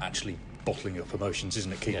all about actually bottling up emotions,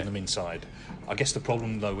 isn't it? Keeping them inside. I guess the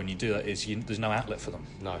problem, though, when you do that is there's no outlet for them.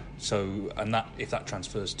 No. So, and that if that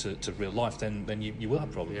transfers to real life, then you will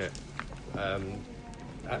have problems. Yeah.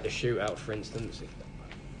 At the shootout, for instance,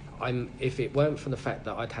 if it weren't for the fact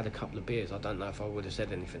that I'd had a couple of beers, I don't know if I would have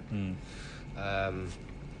said anything. I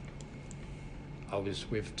was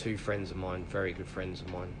with 2 friends of mine, very good friends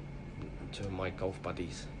of mine, 2 of my golf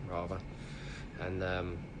buddies, rather, and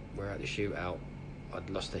we're at the shootout. I'd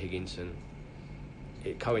lost to Higginson.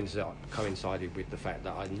 It coincided with the fact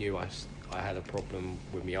that I knew I had a problem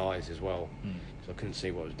with my eyes as well, so I couldn't see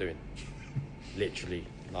what I was doing. Literally,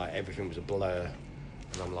 like everything was a blur,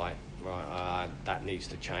 and I'm like, right, that needs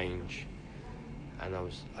to change. And I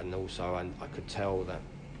could tell that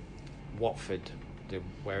Watford,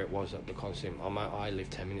 where it was at the Coliseum, I live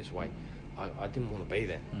 10 minutes away. I didn't want to be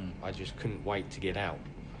there. I just couldn't wait to get out.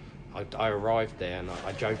 I arrived there and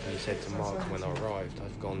I jokingly said to Mark when I arrived,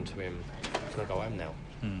 I've gone to him, "Can I go home now?"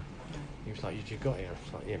 He was like, "You got here?" I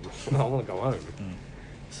was like, "Yeah, I want to go home."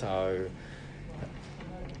 So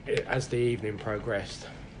as the evening progressed,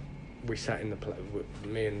 we sat in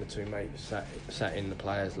me and the 2 mates sat in the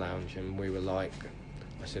players' lounge, and we were like,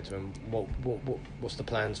 I said to them, "What's the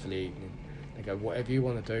plans for the evening?" They go, "Whatever you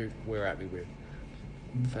want to do, we're happy with.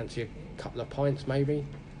 Fancy a couple of pints, maybe?"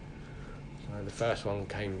 So the first one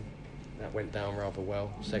that went down rather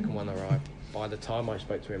well. Second one arrived. By the time I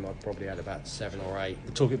spoke to him, I'd probably had about 7 or 8.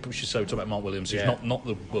 Talk about Mark Williams. He's not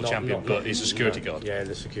the world champion, but he's a security guard. Yeah,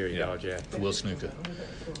 the security guard. Yeah, for World Snooker.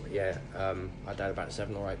 Yeah, I'd had about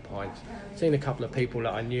 7 or 8 pints. Seen a couple of people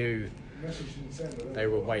that I knew. They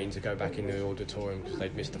were waiting to go back in the auditorium because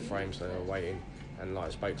they'd missed the frame, so they were waiting. And like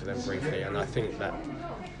I spoke to them briefly, and I think that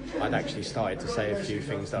I'd actually started to say a few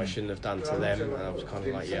things that I shouldn't have done to them, and I was kind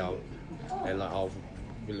of like, they're like,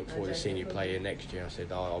 we look forward to seeing you play here next year. I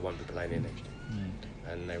said, I won't be playing here next year.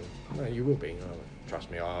 And they were, "No, you will be."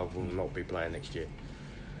 Trust me, I will not be playing next year.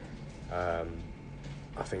 I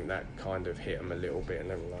think that kind of hit them a little bit,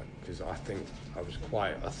 and they were like, because I think I was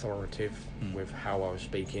quite authoritative with how I was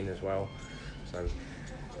speaking as well. So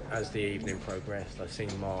as the evening progressed, I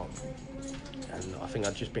seen Mark, and I think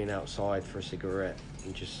I'd just been outside for a cigarette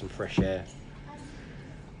and just some fresh air.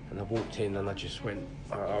 And I walked in and I just went,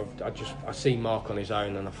 I seen Mark on his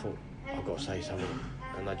own and I thought, I've got to say something.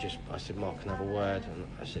 And I said, Mark, can I have a word? And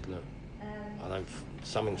I said, look,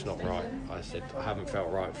 something's not right. I said, I haven't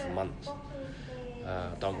felt right for months. I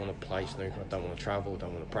don't want to play snooker, I don't want to travel, I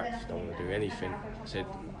don't want to practice, I don't want to do anything. I said,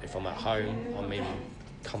 if I'm at home, I'm in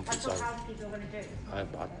comfort zone. I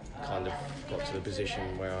kind of got to the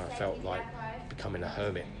position where I felt like becoming a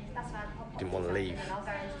hermit. Didn't want to leave.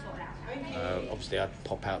 Obviously I'd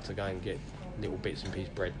pop out to go and get little bits and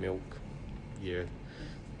pieces, bread, milk, your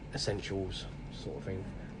essentials sort of thing.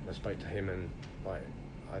 I spoke to him and like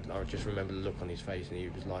I just remember the look on his face, and he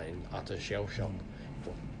was like in utter shell shock.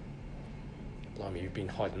 Blimey, you've been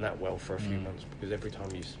hiding that well for a few months, because every time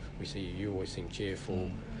we see you, you always seem cheerful,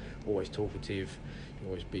 always talkative, you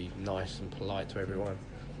always be nice and polite to everyone.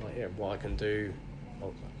 Like, yeah, what I can do,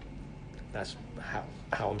 well, that's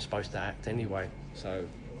how I'm supposed to act anyway. So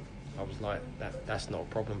I was like, that's not a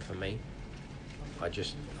problem for me. I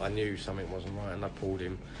knew something wasn't right, and I pulled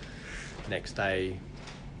him. Next day,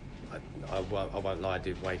 I won't lie, I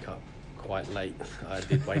did wake up quite late. I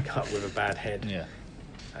did wake up with a bad head. Yeah.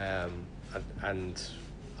 And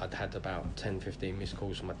I'd had about 10-15 missed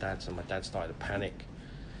calls from my dad, so my dad started to panic.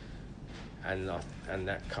 And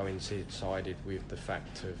that coincided with the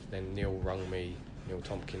fact of then Neil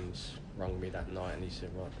Tompkins rung me that night, and he said,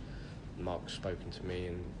 right, Mark's spoken to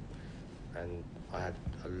me, and I had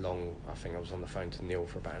I think I was on the phone to Neil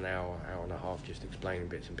for about an hour and a half, just explaining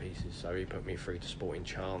bits and pieces. So he put me through to Sporting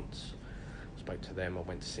Chance, spoke to them, I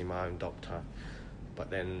went to see my own doctor. But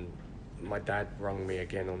then my dad rung me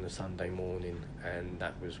again on the Sunday morning, and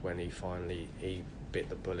that was when he bit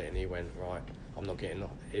the bullet, and he went, right, I'm not getting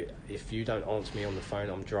off. If you don't answer me on the phone,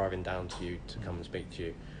 I'm driving down to you to come and speak to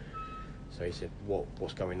you. So he said,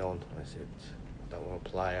 what's going on? I said, I don't want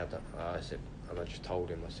to play. And I just told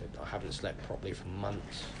him, I said, I haven't slept properly for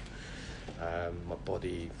months. My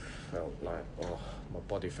body felt like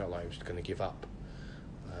it was going to give up.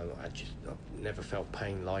 I've never felt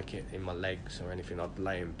pain like it in my legs or anything. I'd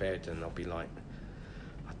lay in bed and I'd be like,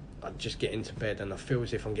 I'd just get into bed and I feel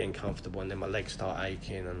as if I'm getting comfortable, and then my legs start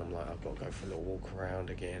aching, and I'm like, I've got to go for a little walk around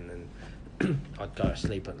again. And I'd go to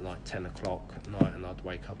sleep at like 10 o'clock at night, and I'd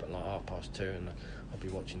wake up at like 2:30, and I'd be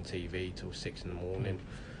watching TV till 6 in the morning.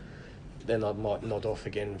 Then I might nod off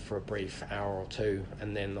again for a brief hour or two,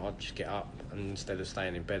 and then I'd just get up, and instead of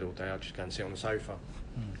staying in bed all day, I'd just go and sit on the sofa.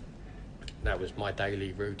 That was my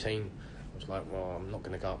daily routine. I was like, well, I'm not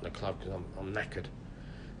going to go up in the club because I'm knackered.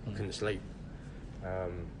 I couldn't sleep.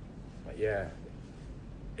 But yeah,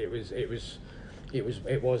 it was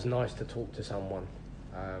nice to talk to someone,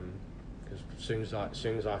 because as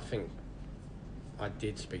soon as I think I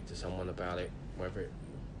did speak to someone about it, whether it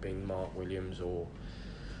been Mark Williams or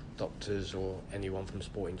doctors or anyone from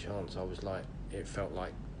Sporting Chance, I was like, it felt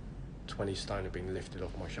like 20 stone had been lifted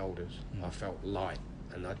off my shoulders. I felt light,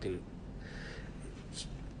 and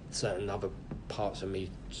certain other parts of me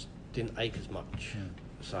didn't ache as much.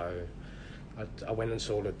 So I went and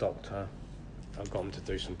saw the doctor. I got him to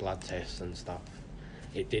do some blood tests and stuff.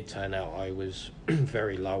 It did turn out I was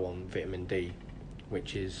very low on vitamin D,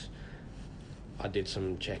 which is, I did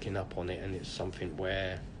some checking up on it, and it's something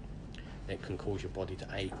where it can cause your body to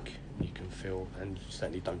ache, you can feel, and you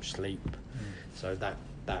certainly don't sleep. So that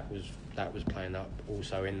was playing up.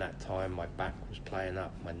 Also in that time, my back was playing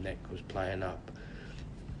up, my neck was playing up.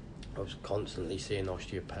 I was constantly seeing my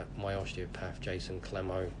osteopath, Jason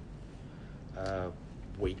Clemo,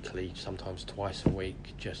 weekly, sometimes twice a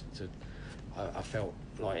week, I felt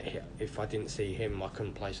like if I didn't see him, I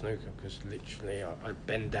couldn't play snooker, because literally I'd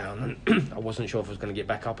bend down and I wasn't sure if I was going to get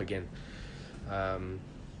back up again. I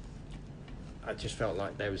just felt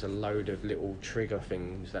like there was a load of little trigger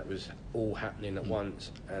things that was all happening at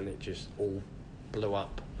once, and it just all blew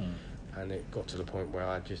up. And it got to the point where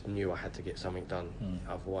I just knew I had to get something done.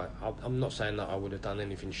 Otherwise, I'm not saying that I would have done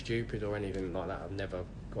anything stupid or anything like that. I've never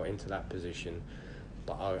got into that position,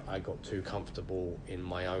 but I got too comfortable in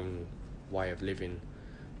my own way of living,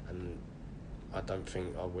 and I don't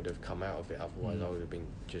think I would have come out of it. Otherwise, I would have been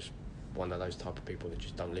just one of those type of people that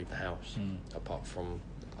just don't leave the house. Apart from,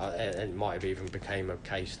 it might have even became a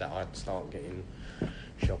case that I'd start getting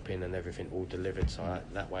shopping and everything all delivered, so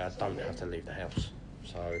that way I don't have to leave the house.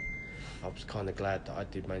 So I was kind of glad that I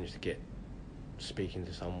did manage to get speaking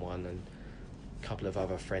to someone, and a couple of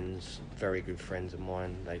other friends, very good friends of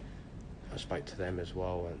mine, I spoke to them as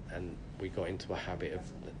well, and we got into a habit of,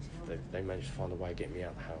 they managed to find a way to get me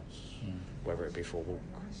out of the house, whether it be for a walk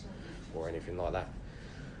or anything like that.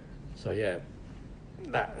 So yeah,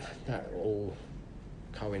 that all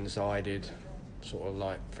coincided sort of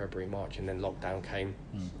like February, March, and then lockdown came.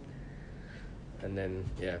 And then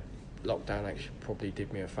lockdown actually probably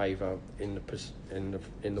did me a favour in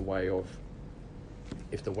the way of,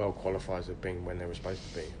 if the world qualifiers had been when they were supposed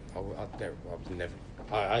to be,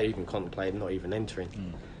 I even contemplated not even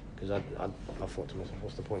entering, because I thought to myself,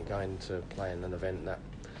 what's the point going to play in an event that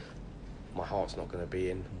my heart's not going to be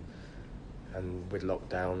in? And with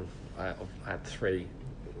lockdown, I had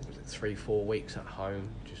 3-4 weeks at home,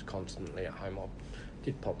 just constantly at home. I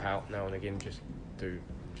did pop out now and again, just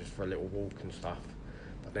for a little walk and stuff.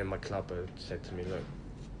 But then my club had said to me,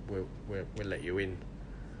 look, we'll let you in,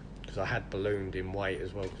 because I had ballooned in weight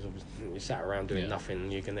as well, because you sat around doing nothing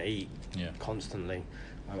and you're going to eat constantly.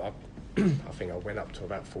 I think I went up to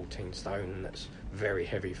about 14 stone, and that's very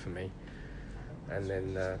heavy for me. And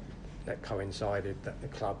then that coincided that the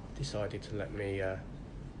club decided to let me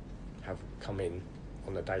have come in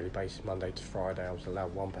on a daily basis, Monday to Friday. I was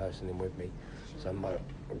allowed one person in with me. So my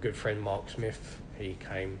good friend Mark Smith, he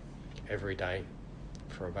came every day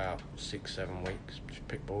for about 6-7 weeks, just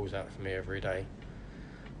picked balls out for me every day.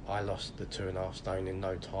 I lost the 2.5 stone in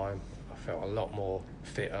no time. I felt a lot more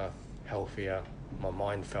fitter, healthier. My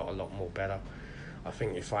mind felt a lot more better. I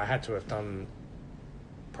think if I had to have done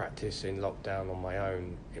practice in lockdown on my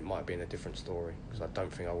own, it might have been a different story, because I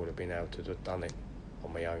don't think I would have been able to have done it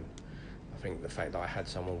on my own. I think the fact that I had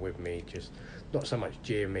someone with me, just not so much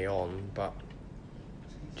cheering me on, but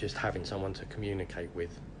just having someone to communicate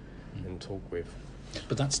with and talk with.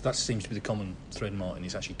 But that seems to be the common thread, Martin,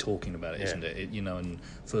 is actually talking about it, isn't it? And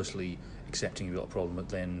firstly accepting you've got a problem, but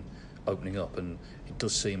then opening up. And it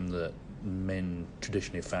does seem that men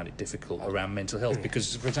traditionally have found it difficult around mental health,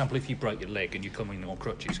 because, for example, if you break your leg and you're coming on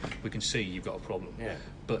crutches, we can see you've got a problem.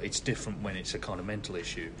 But it's different when it's a kind of mental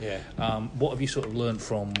issue. What have you sort of learned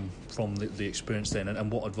from the experience then, and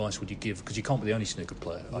what advice would you give? Because you can't be the only snooker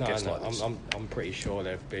player, I guess. Like this. I'm pretty sure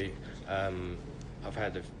there'd be. I've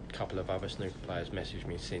had a couple of other snooker players message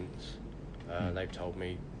me since. They've told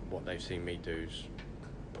me what they've seen me do's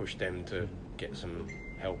push them to get some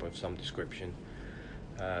help of some description.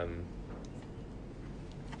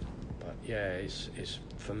 But it's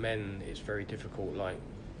for men, it's very difficult. Like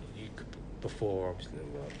before, obviously,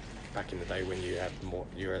 back in the day when you had more,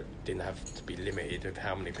 didn't have to be limited of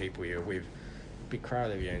how many people you were with. Big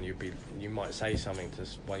crowd of you, and you might say something to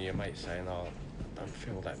one of your mates saying, "Oh, I don't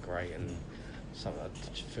feel that great," and I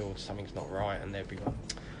just feel something's not right, and they'd be like,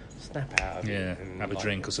 "Snap out of it, and have a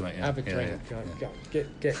drink or something." Have a drink,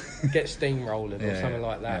 get steamrolled or something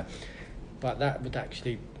like that. But that would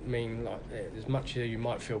actually mean, like, as much as you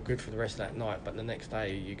might feel good for the rest of that night, but the next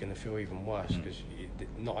day you're going to feel even worse, because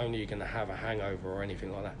not only are you going to have a hangover or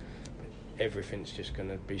anything like that, but everything's just going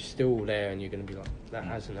to be still there, and you're going to be like, that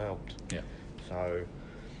hasn't helped. So,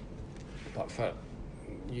 but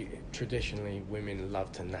traditionally, women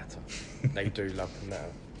love to natter. They do love to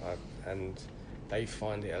natter, and they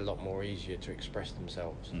find it a lot more easier to express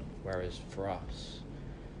themselves. Whereas for us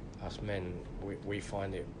men, we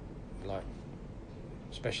find it, like,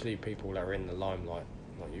 especially people that are in the limelight,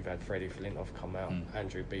 like you've had Freddie Flintoff come out,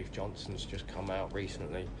 Andrew Beef Johnson's just come out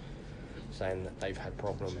recently saying that they've had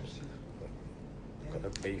problems. Got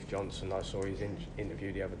the Beef Johnson, I saw his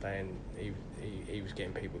interview the other day, and he was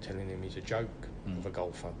getting people telling him he's a joke of a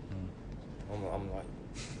golfer. I'm like,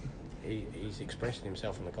 he's expressing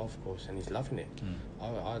himself on the golf course and he's loving it.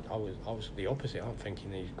 I was the opposite. I'm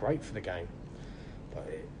thinking he's great for the game,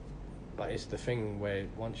 but it's the thing where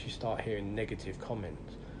once you start hearing negative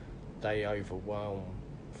comments, they overwhelm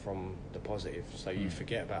from the positive, so you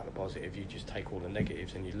forget about the positive, you just take all the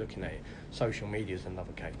negatives and you're looking at it. Social media is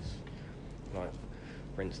another case. Like,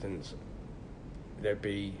 for instance, there'd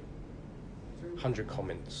be 100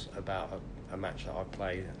 comments about a match that I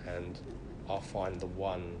played, and I'll find the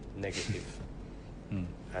one negative.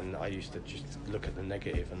 And I used to just look at the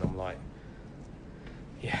negative and I'm like,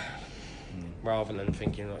 rather than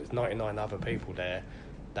thinking, like, there's 99 other people there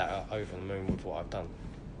that are over the moon with what I've done,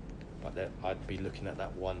 but I'd be looking at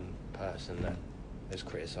that one person that has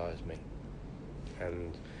criticised me.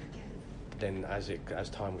 And then as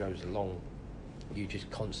time goes along, you just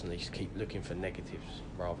constantly keep looking for negatives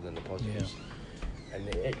rather than the positives. And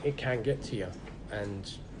it can get to you, and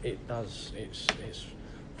it does. It's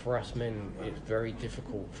for us men, it's very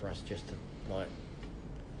difficult for us just to, like,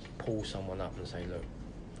 pull someone up and say, look,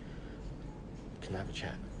 can I have a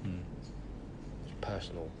chat? It's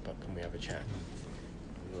personal, but can we have a chat?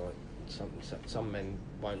 Like, some men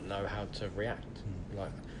won't know how to react.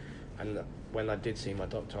 Like, and when I did see my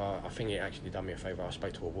doctor, I think it actually done me a favour. I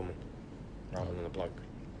spoke to a woman rather than a bloke.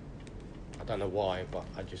 I don't know why, but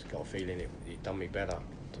I just got a feeling it done me better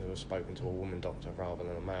to have spoken to a woman doctor rather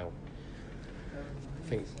than a male. I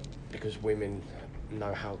think because women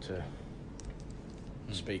know how to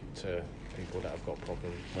speak to people that have got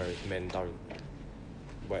problems, whereas men don't.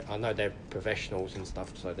 Well, I know they're professionals and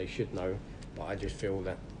stuff, so they should know, but I just feel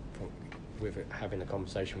that having a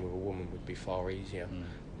conversation with a woman would be far easier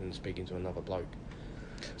than speaking to another bloke.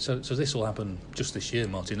 So this will happen just this year,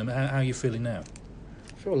 Martin. I mean, how are you feeling now?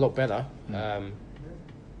 I feel a lot better.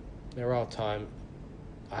 There are times,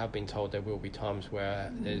 I have been told there will be times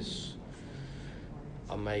where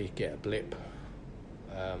I may get a blip.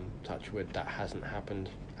 Touch wood, that hasn't happened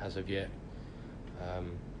as of yet.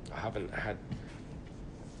 I haven't had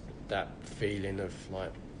that feeling of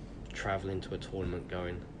like travelling to a tournament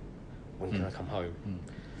going, when can I come home?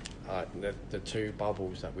 The 2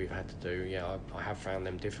 bubbles that we've had to do, I have found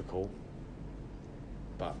them difficult,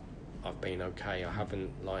 but I've been okay. I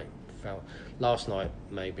haven't felt last night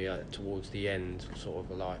maybe towards the end, sort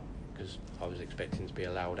of because I was expecting to be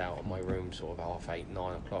allowed out of my room sort of 8:30,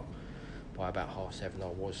 9 o'clock. By about 7:30 I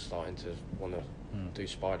was starting to want to do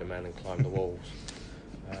Spider-Man and climb the walls.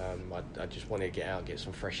 I just wanted to get out and get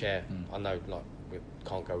some fresh air. I know we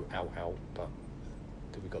can't go out, but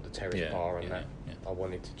we got the terrace bar and that. Yeah. I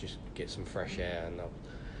wanted to just get some fresh air, and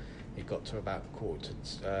it got to about quarter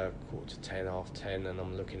to 10, 10:30, and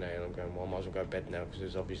I'm looking at it and I'm going, well, I might as well go to bed now, because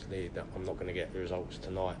it's obviously that I'm not going to get the results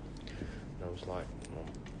tonight. And I was like,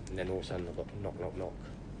 and then all of a sudden I got knock, knock.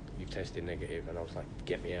 You've tested negative, and I was like,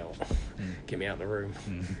 get me out. Get me out of the room.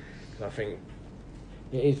 Because I think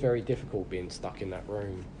it is very difficult being stuck in that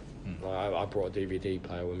room. I brought a DVD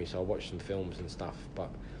player with me, so I watched some films and stuff,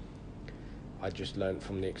 but I just learnt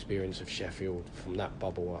from the experience of Sheffield, from that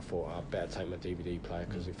bubble. I thought I'd better take my DVD player,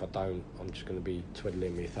 because if I don't, I'm just going to be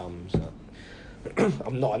twiddling my thumbs.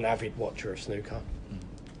 I'm not an avid watcher of snooker.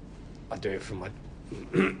 I do it from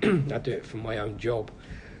my own job.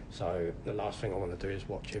 So the last thing I want to do is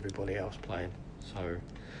watch everybody else playing. So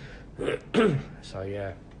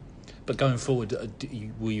yeah. But going forward,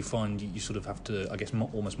 will you find you sort of have to, I guess,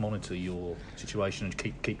 almost monitor your situation and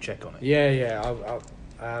keep check on it? Yeah.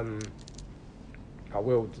 I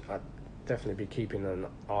will. I'll definitely be keeping an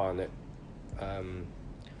eye on it.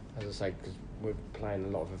 As I say, because we're playing a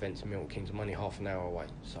lot of events in Milton Keynes. I'm only half an hour away,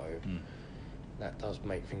 so that does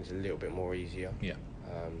make things a little bit more easier. Yeah.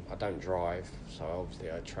 I don't drive, so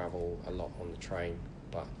obviously I travel a lot on the train.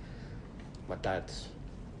 But my dad's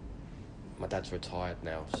retired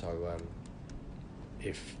now, so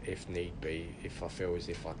if need be, if I feel as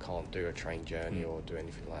if I can't do a train journey or do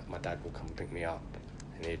anything like that, my dad will come and pick me up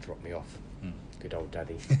and he'd drop me off. Good old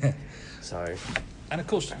daddy. So, and of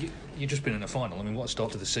course you've just been in a final. I mean, what a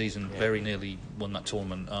start to the season! Yeah. Very nearly won that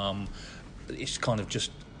tournament. It's kind of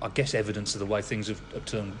just, I guess, evidence of the way things have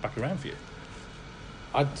turned back around for you.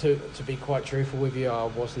 To be quite truthful with you, I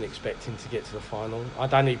wasn't expecting to get to the final.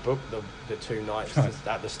 I'd only booked the 2 nights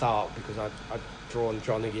at the start, because I'd drawn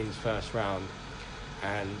John Higgins first round,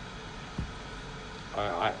 and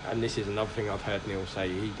and this is another thing I've heard Neil say,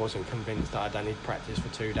 he wasn't convinced that I'd only practice for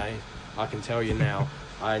 2 days. I can tell you now,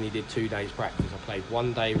 I only did 2 days practice. I played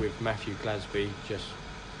 1 day with Matthew Glasby just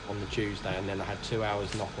on the Tuesday, and then I had 2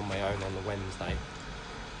 hours knock on my own on the Wednesday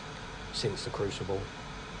since the Crucible.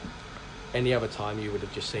 Any other time you would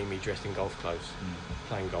have just seen me dressed in golf clothes,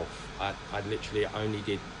 playing golf. I literally only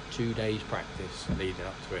did 2 days practice leading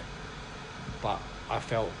up to it. But I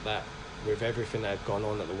felt that with everything that had gone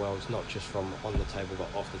on at the Worlds, not just from on the table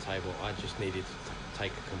but off the table, I just needed to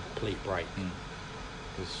take a complete break.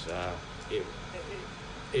 Because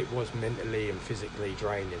it was mentally and physically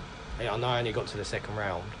draining. I know I only got to the second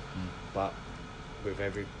round, but with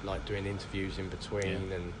doing interviews in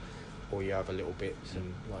between and all your other little bits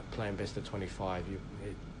and playing best of 25,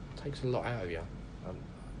 it takes a lot out of you, and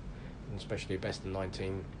especially best of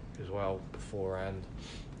 19 as well beforehand,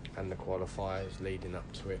 and the qualifiers leading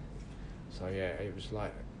up to it. So yeah, it was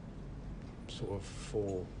like sort of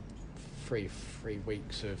three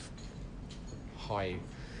weeks of high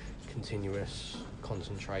continuous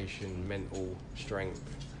concentration, mental strength.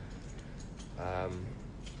 I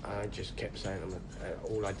just kept saying to them,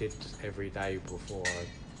 all I did every day before I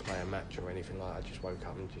play a match or anything like that, I just woke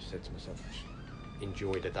up and just said to myself, just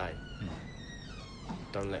enjoy the day.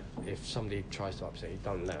 Don't let, if somebody tries to upset you,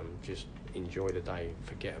 don't let them, just enjoy the day,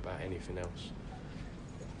 forget about anything else.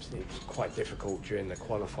 It's quite difficult during the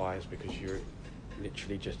qualifiers because you're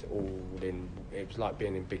literally just all in, it was like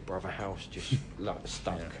being in Big Brother house, just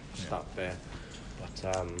stuck there. But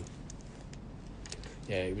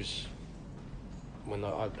it was, when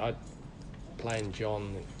I playing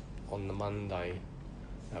John on the Monday,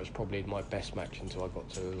 that was probably my best match until I got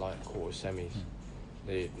to quarter semis.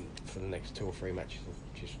 For the next 2 or 3 matches,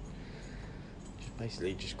 just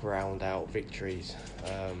basically just ground out victories.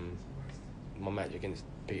 My match against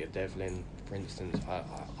Peter Devlin, for instance,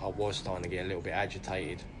 I was starting to get a little bit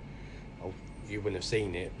agitated. You wouldn't have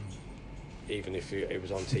seen it, even if it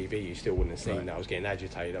was on TV. You still wouldn't have seen that I was getting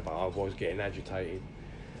agitated, but I was getting agitated.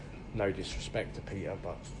 No disrespect to Peter,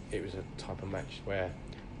 but it was a type of match where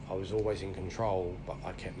I was always in control, but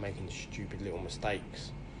I kept making stupid little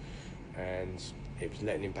mistakes, and it was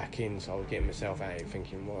letting him back in. So I was getting myself out here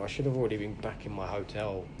thinking, well, I should have already been back in my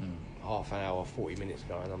hotel half an hour, 40 minutes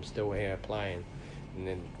ago, and I'm still here playing. And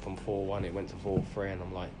then from 4-1 it went to 4-3, and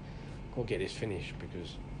I'm like, I've got to get this finished,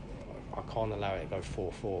 because I can't allow it to go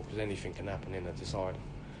 4-4, because anything can happen in the decider.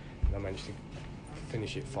 And I managed to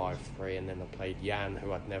finish it 5-3, and then I played Jan,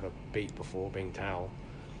 who I'd never beat before, being Tao,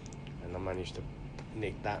 and I managed to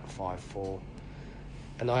nick that 5-4.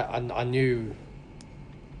 And I knew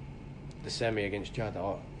the semi against Judd.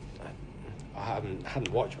 I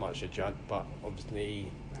hadn't watched much of Judd, but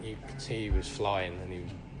obviously you could see he was flying and he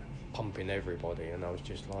was pumping everybody, and I was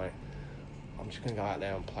just like, I'm just going to go out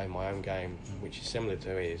there and play my own game, which is similar to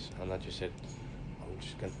his. And I just said,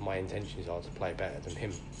 my intentions are to play better than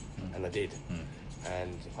him, and I did.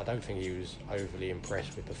 And I don't think he was overly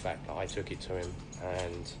impressed with the fact that I took it to him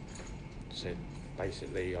and said,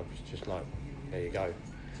 basically, I was just like, there you go,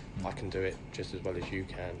 I can do it just as well as you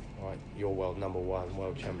can. Right, you're world number one,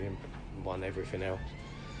 world champion, won everything else.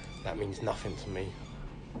 That means nothing to me.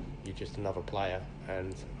 You're just another player.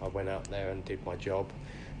 And I went out there and did my job,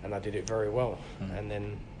 and I did it very well. And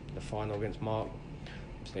then the final against Mark,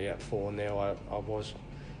 obviously at 4-0, I was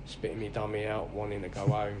spitting me dummy out, wanting to go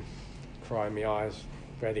home, crying my eyes,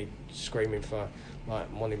 ready, screaming for, like,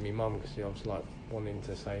 wanting me mum, because I was like wanting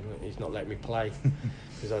to say, look, he's not letting me play,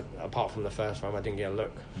 because apart from the first round I didn't get a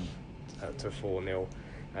look to 4-0,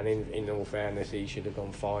 and in all fairness he should have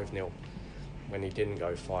gone 5-0. When he didn't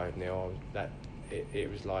go 5-0,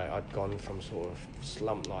 it was like I'd gone from sort of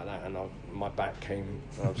slump like that, and my back came,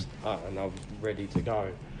 and I was and I was ready to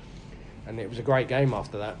go, and it was a great game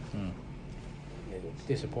after that.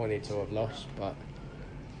 Disappointed to have lost, but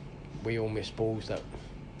we all miss balls that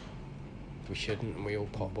we shouldn't, and we all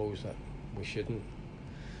pot balls that we shouldn't,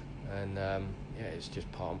 and it's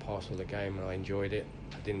just part and parcel of the game, and I enjoyed it.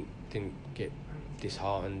 I didn't get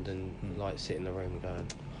disheartened and like sit in the room going,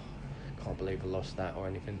 can't believe I lost that or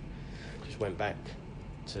anything. Just went back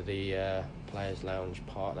to the players' lounge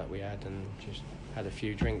part that we had, and just had a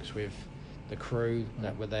few drinks with the crew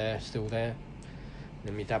that were still there.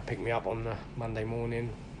 Then my dad picked me up on the Monday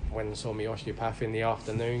morning, went and saw my osteopath in the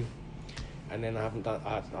afternoon, and then I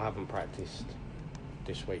haven't practiced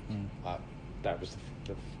this week. That was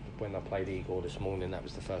when I played Igor this morning. That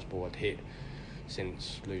was the first ball I'd hit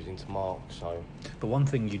since losing to Mark. So, but one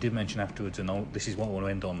thing you did mention afterwards, and this is what I want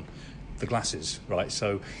to end on, the glasses, right?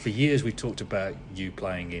 So for years we've talked about you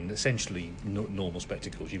playing in essentially normal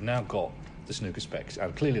spectacles. You've now got the snooker specs,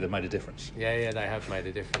 and clearly they've made a difference. Yeah, they have made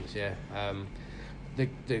a difference. Yeah,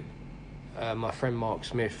 my friend Mark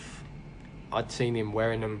Smith, I'd seen him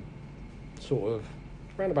wearing them sort of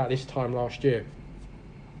around about this time last year,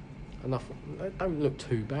 and I thought, they don't look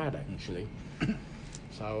too bad actually.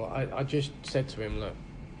 So I just said to him, look,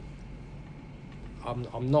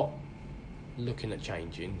 I'm not looking at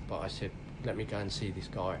changing, but I said, let me go and see this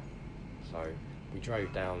guy. So we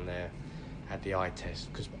drove down there, had the eye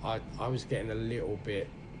test, because I was getting a little bit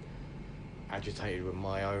agitated with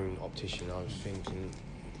my own optician. I was thinking,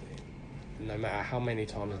 no matter how many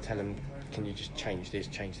times I tell them, can you just change this,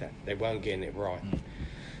 change that, they weren't getting it right.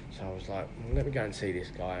 So I was like, let me go and see this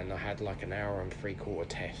guy, and I had like an hour and 3/4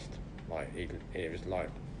 test. Like it was like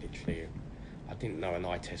literally, I didn't know an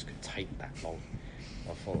eye test could take that long.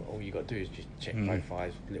 I thought all you got to do is just check both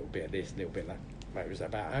eyes, a little bit of this, a little bit of that. But it was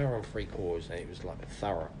about an hour and 3/4, and it was like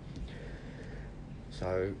thorough.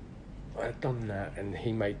 So I had done that, and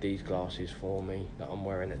he made these glasses for me that I'm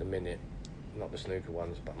wearing at the minute, not the snooker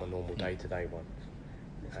ones, but my normal day-to-day ones.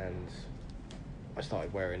 And I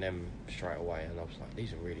started wearing them straight away, and I was like,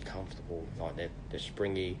 these are really comfortable. Like they're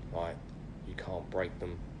springy, like you can't break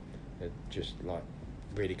them. They're just like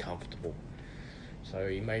really comfortable. So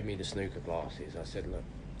he made me the snooker glasses. I said, look,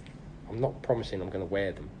 I'm not promising I'm going to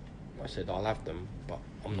wear them. I said, I'll have them, but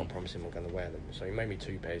I'm not promising I'm going to wear them. So he made me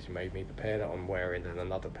 2 pairs. He made me the pair that I'm wearing and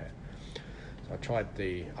another pair. So I tried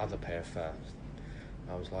the other pair first.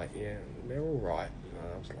 I was like, yeah, they're all right.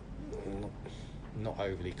 I was like, not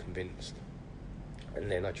overly convinced.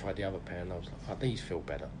 And then I tried the other pair, and I was like, oh, these feel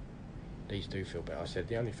better. These do feel better. I said,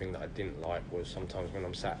 the only thing that I didn't like was sometimes when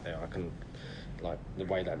I'm sat there, I can, like, the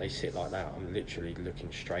way that they sit like that, I'm literally looking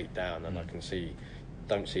straight down, and I can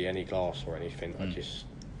don't see any glass or anything. I just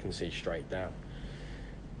can see straight down.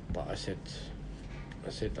 But I said, I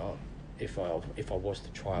said, if I was to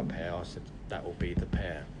try a pair, I said that will be the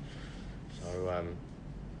pair. So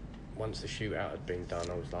once the shootout had been done,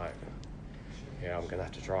 I was like, yeah, I'm gonna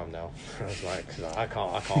have to try them now. I was like, I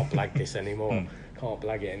can't blag this anymore. Can't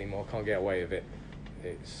blag it anymore. Can't get away with it.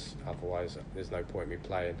 It's otherwise there's no point in me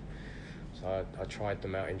playing. So I tried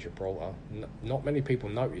them out in Gibraltar. Not many people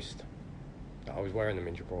noticed that I was wearing them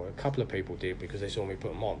in Gibraltar. A couple of people did because they saw me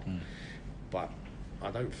put them on. But I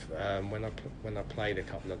don't. When I played a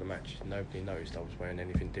couple of the matches, nobody noticed I was wearing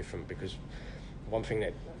anything different, because one thing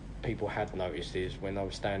that people had noticed is when I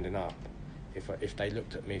was standing up, if they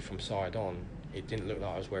looked at me from side on, it didn't look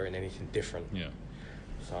like I was wearing anything different. Yeah.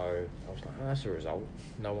 So I was like, that's a result.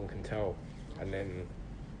 No one can tell. And then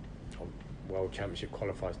World Championship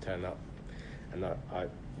qualifiers turn up, and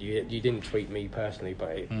you didn't tweet me personally,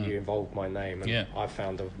 but you involved my name, and I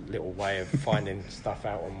found a little way of finding stuff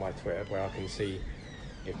out on my Twitter where I can see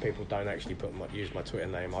if people don't actually use my Twitter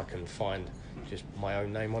name, I can find just my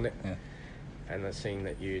own name on it. Yeah. And I seen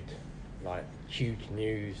that you'd like huge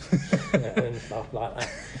news and stuff like that,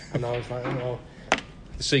 and I was like, oh, well,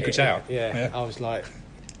 the secret's out. Yeah, I was like,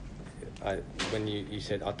 when you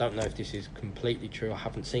said, I don't know if this is completely true, I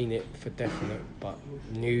haven't seen it for definite, but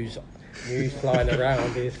news flying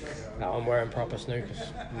around is that I'm wearing proper snooker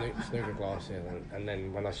glasses, and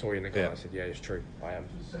then when I saw you in the car, I said, yeah, it's true, I am.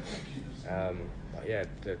 But yeah,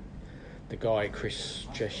 the guy Chris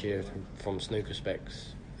Cheshire from Snooker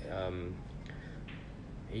Specs,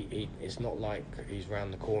 it's not like he's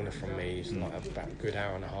round the corner from me. He's like about a good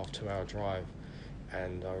hour and a half, 2 hour drive.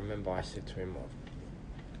 And I remember I said to him,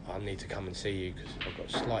 I need to come and see you because I've got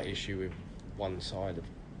a slight issue with one side of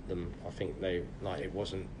them. I think it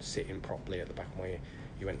wasn't sitting properly at the back of my ear.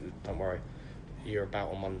 He went, don't worry, you're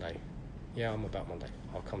about on Monday. Yeah, I'm about Monday.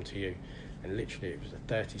 I'll come to you. And literally it was a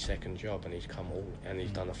 30-second job, and he's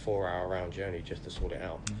he's done a 4 hour round journey just to sort it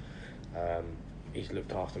out. He's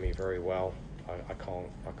looked after me very well. I can't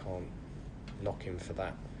knock him for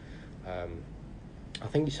that. I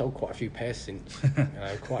think he sold quite a few pairs since.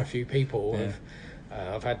 Quite a few people have.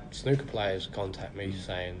 I've had snooker players contact me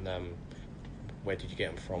saying, where did you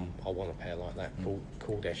get them from? I want a pair like that.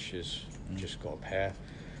 Kaldesh has just got a pair.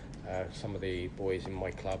 Some of the boys in my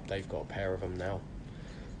club, they've got a pair of them now.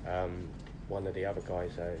 One of the other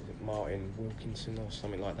guys, Martin Wilkinson or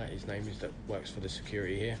something like that, his name is, that works for the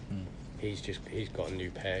security here. He's got a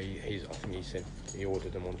new pair. I think he said he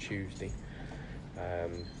ordered them on Tuesday.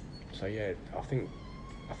 So yeah, I think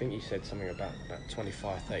he said something about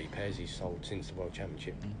 25, 30 pairs he's sold since the World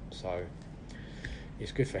Championship. So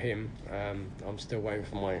it's good for him. I'm still waiting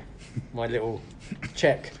for my little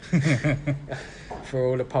check for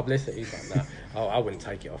all the publicity. But no, I wouldn't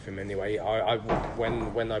take it off him anyway.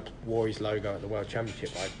 When I wore his logo at the World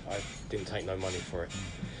Championship, I didn't take no money for it.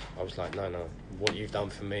 I was like, no, what you've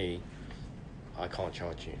done for me, I can't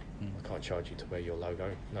charge you. I can't charge you to wear your logo.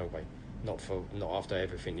 No way. Not after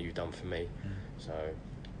everything that you've done for me. So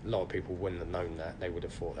a lot of people wouldn't have known that. They would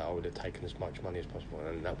have thought that I would have taken as much money as possible,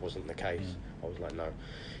 and that wasn't the case. I was like, no,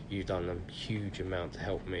 you've done a huge amount to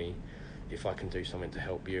help me. If I can do something to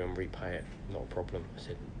help you and repay it, not a problem. I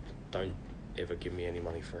said, don't ever give me any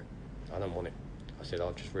money for it. I don't want it. I said,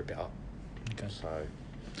 I'll just rip it up. Okay. So.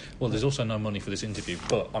 Well, there's also no money for this interview,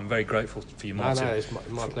 but I'm very grateful for you, Martin, it's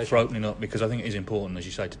my pleasure. for opening up, because I think it is important, as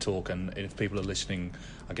you say, to talk. And if people are listening,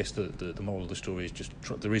 I guess the moral of the story is just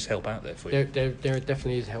there is help out there for you. There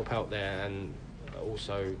definitely is help out there, and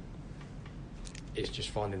also it's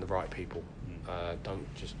just finding the right people.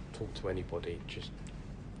 Don't just talk to anybody. Just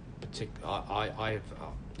I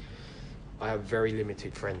have very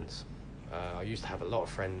limited friends. I used to have a lot of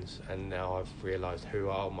friends, and now I've realised who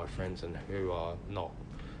are my friends and who are not.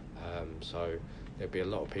 So there'll be a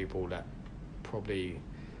lot of people that probably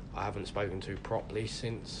I haven't spoken to properly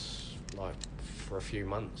since, like, for a few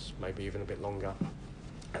months, maybe even a bit longer,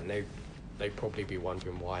 and they'd probably be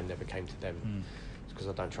wondering why I never came to them. It's because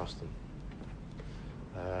I don't trust them.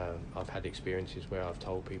 I've had experiences where I've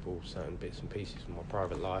told people certain bits and pieces of my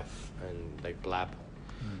private life, and they blab,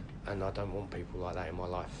 and I don't want people like that in my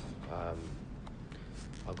life.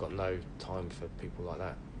 I've got no time for people like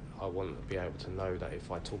that. I want to be able to know that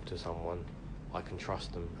if I talk to someone, I can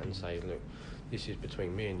trust them and say, look, this is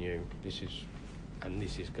between me and you, this is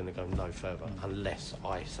going to go no further unless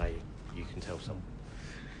I say you can tell someone.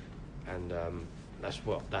 And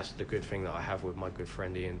that's the good thing that I have with my good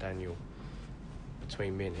friend Ian Daniel.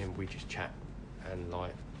 Between me and him, we just chat, and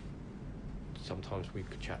like sometimes we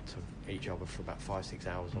could chat to each other for about 5-6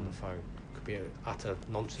 hours on the phone. Could be utter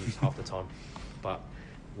nonsense half the time, but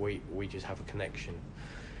we just have a connection.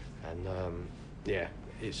 And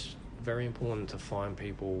it's very important to find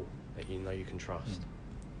people that you know you can trust.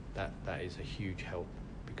 That is a huge help,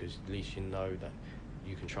 because at least you know that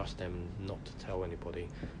you can trust them not to tell anybody.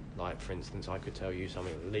 Like, for instance, I could tell you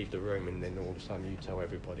something, leave the room, and then all of a sudden you tell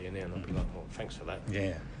everybody, and then I'll be like, well, thanks for that.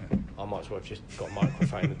 Yeah. I might as well have just got a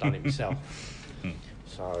microphone and done it myself.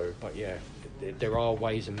 So, but yeah, there are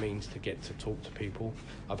ways and means to get to talk to people.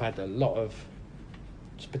 I've had a lot of,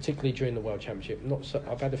 particularly during the World Championship,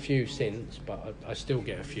 I've had a few since, but I still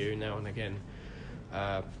get a few now and again.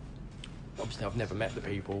 Obviously, I've never met the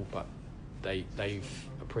people, but they've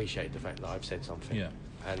appreciated the fact that I've said something. Yeah.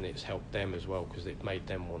 And it's helped them as well, because it made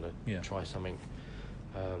them want to try something.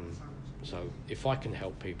 So if I can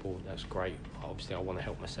help people, that's great. Obviously, I want to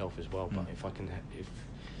help myself as well. But if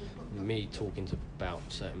me talking about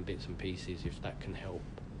certain bits and pieces, if that can help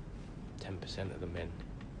 10% of the men,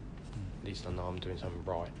 at least I know I'm doing something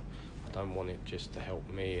right. I don't want it just to help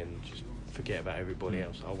me and just forget about everybody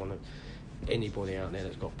else. I want anybody out there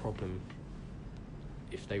that's got a problem,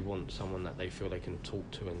 if they want someone that they feel they can talk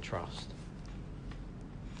to and trust,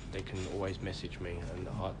 they can always message me, and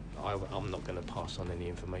I'm not going to pass on any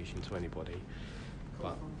information to anybody,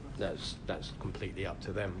 but that's completely up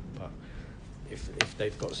to them. But if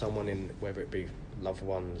they've got someone in, whether it be loved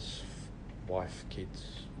ones, wife,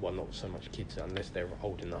 kids, well, not so much kids unless they're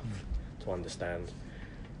old enough to understand,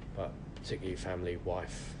 but particularly family,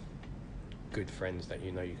 wife, good friends that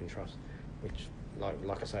you know you can trust, which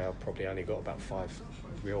like I say, I've probably only got about 5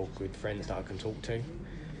 real good friends that I can talk to,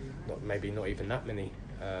 maybe not even that many.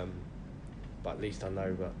 But at least I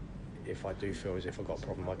know that if I do feel as if I've got a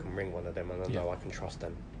problem, I can ring one of them, and I know I can trust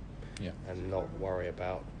them, and not worry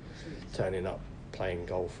about turning up, playing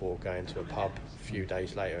golf, or going to a pub a few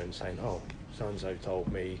days later and saying, oh, so-and-so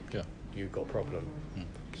told me you've got a problem.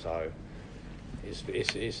 So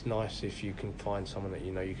it's nice if you can find someone that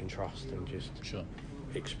you know you can trust and just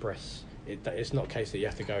express it. It's not a case that you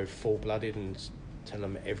have to go full-blooded and tell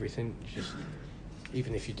them everything. Just,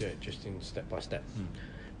 even if you do it just in step by step,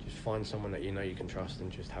 just find someone that you know you can trust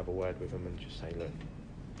and just have a word with them and just say, look,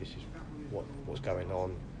 this is what's going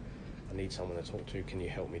on. I need someone to talk to. Can you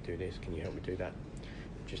help me do this? Can you help me do that?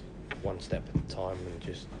 Just one step at a time, and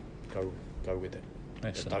just go with it.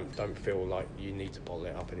 Don't feel like you need to bottle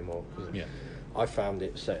it up anymore. I found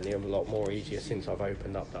it certainly a lot more easier since I've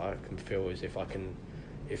opened up, that I can feel as if I can,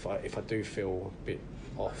 if I do feel a bit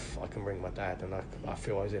off, I can ring my dad, and I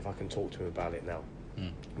feel as if I can talk to him about it now.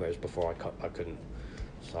 Whereas before I couldn't.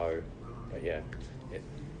 So, but yeah,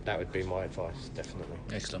 that would be my advice, definitely.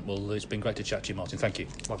 Excellent. Well, it's been great to chat to you, Martin. Thank you.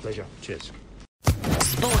 My pleasure. Cheers.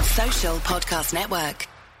 Sports Social Podcast Network.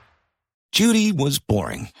 Judy was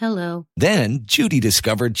boring. Hello. Then Judy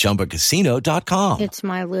discovered ChumbaCasino.com. It's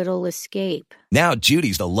my little escape. Now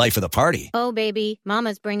Judy's the life of the party. Oh, baby,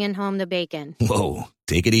 mama's bringing home the bacon. Whoa,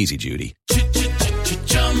 take it easy, Judy.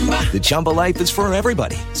 The Chumba life is for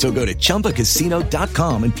everybody. So go to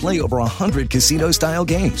ChumbaCasino.com and play over 100 casino-style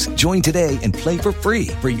games. Join today and play for free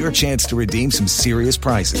for your chance to redeem some serious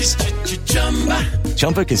prizes.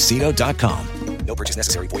 ChumbaCasino.com. No purchase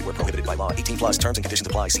necessary. Void where prohibited by law. 18+ terms and conditions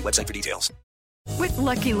apply. See website for details. With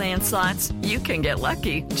Lucky Land Slots, you can get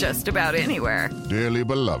lucky just about anywhere. Dearly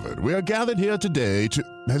beloved, we are gathered here today to...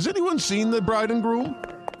 Has anyone seen the bride and groom?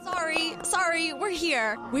 Sorry, we're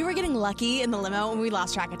here. We were getting lucky in the limo and we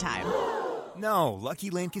lost track of time. No, Lucky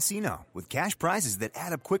Land Casino, with cash prizes that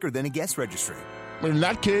add up quicker than a guest registry. In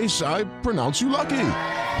that case, I pronounce you lucky.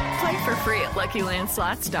 Play for free at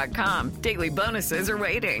LuckyLandSlots.com. Daily bonuses are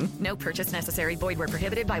waiting. No purchase necessary. Void where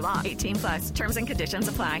prohibited by law. 18+. Terms and conditions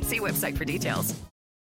apply. See website for details.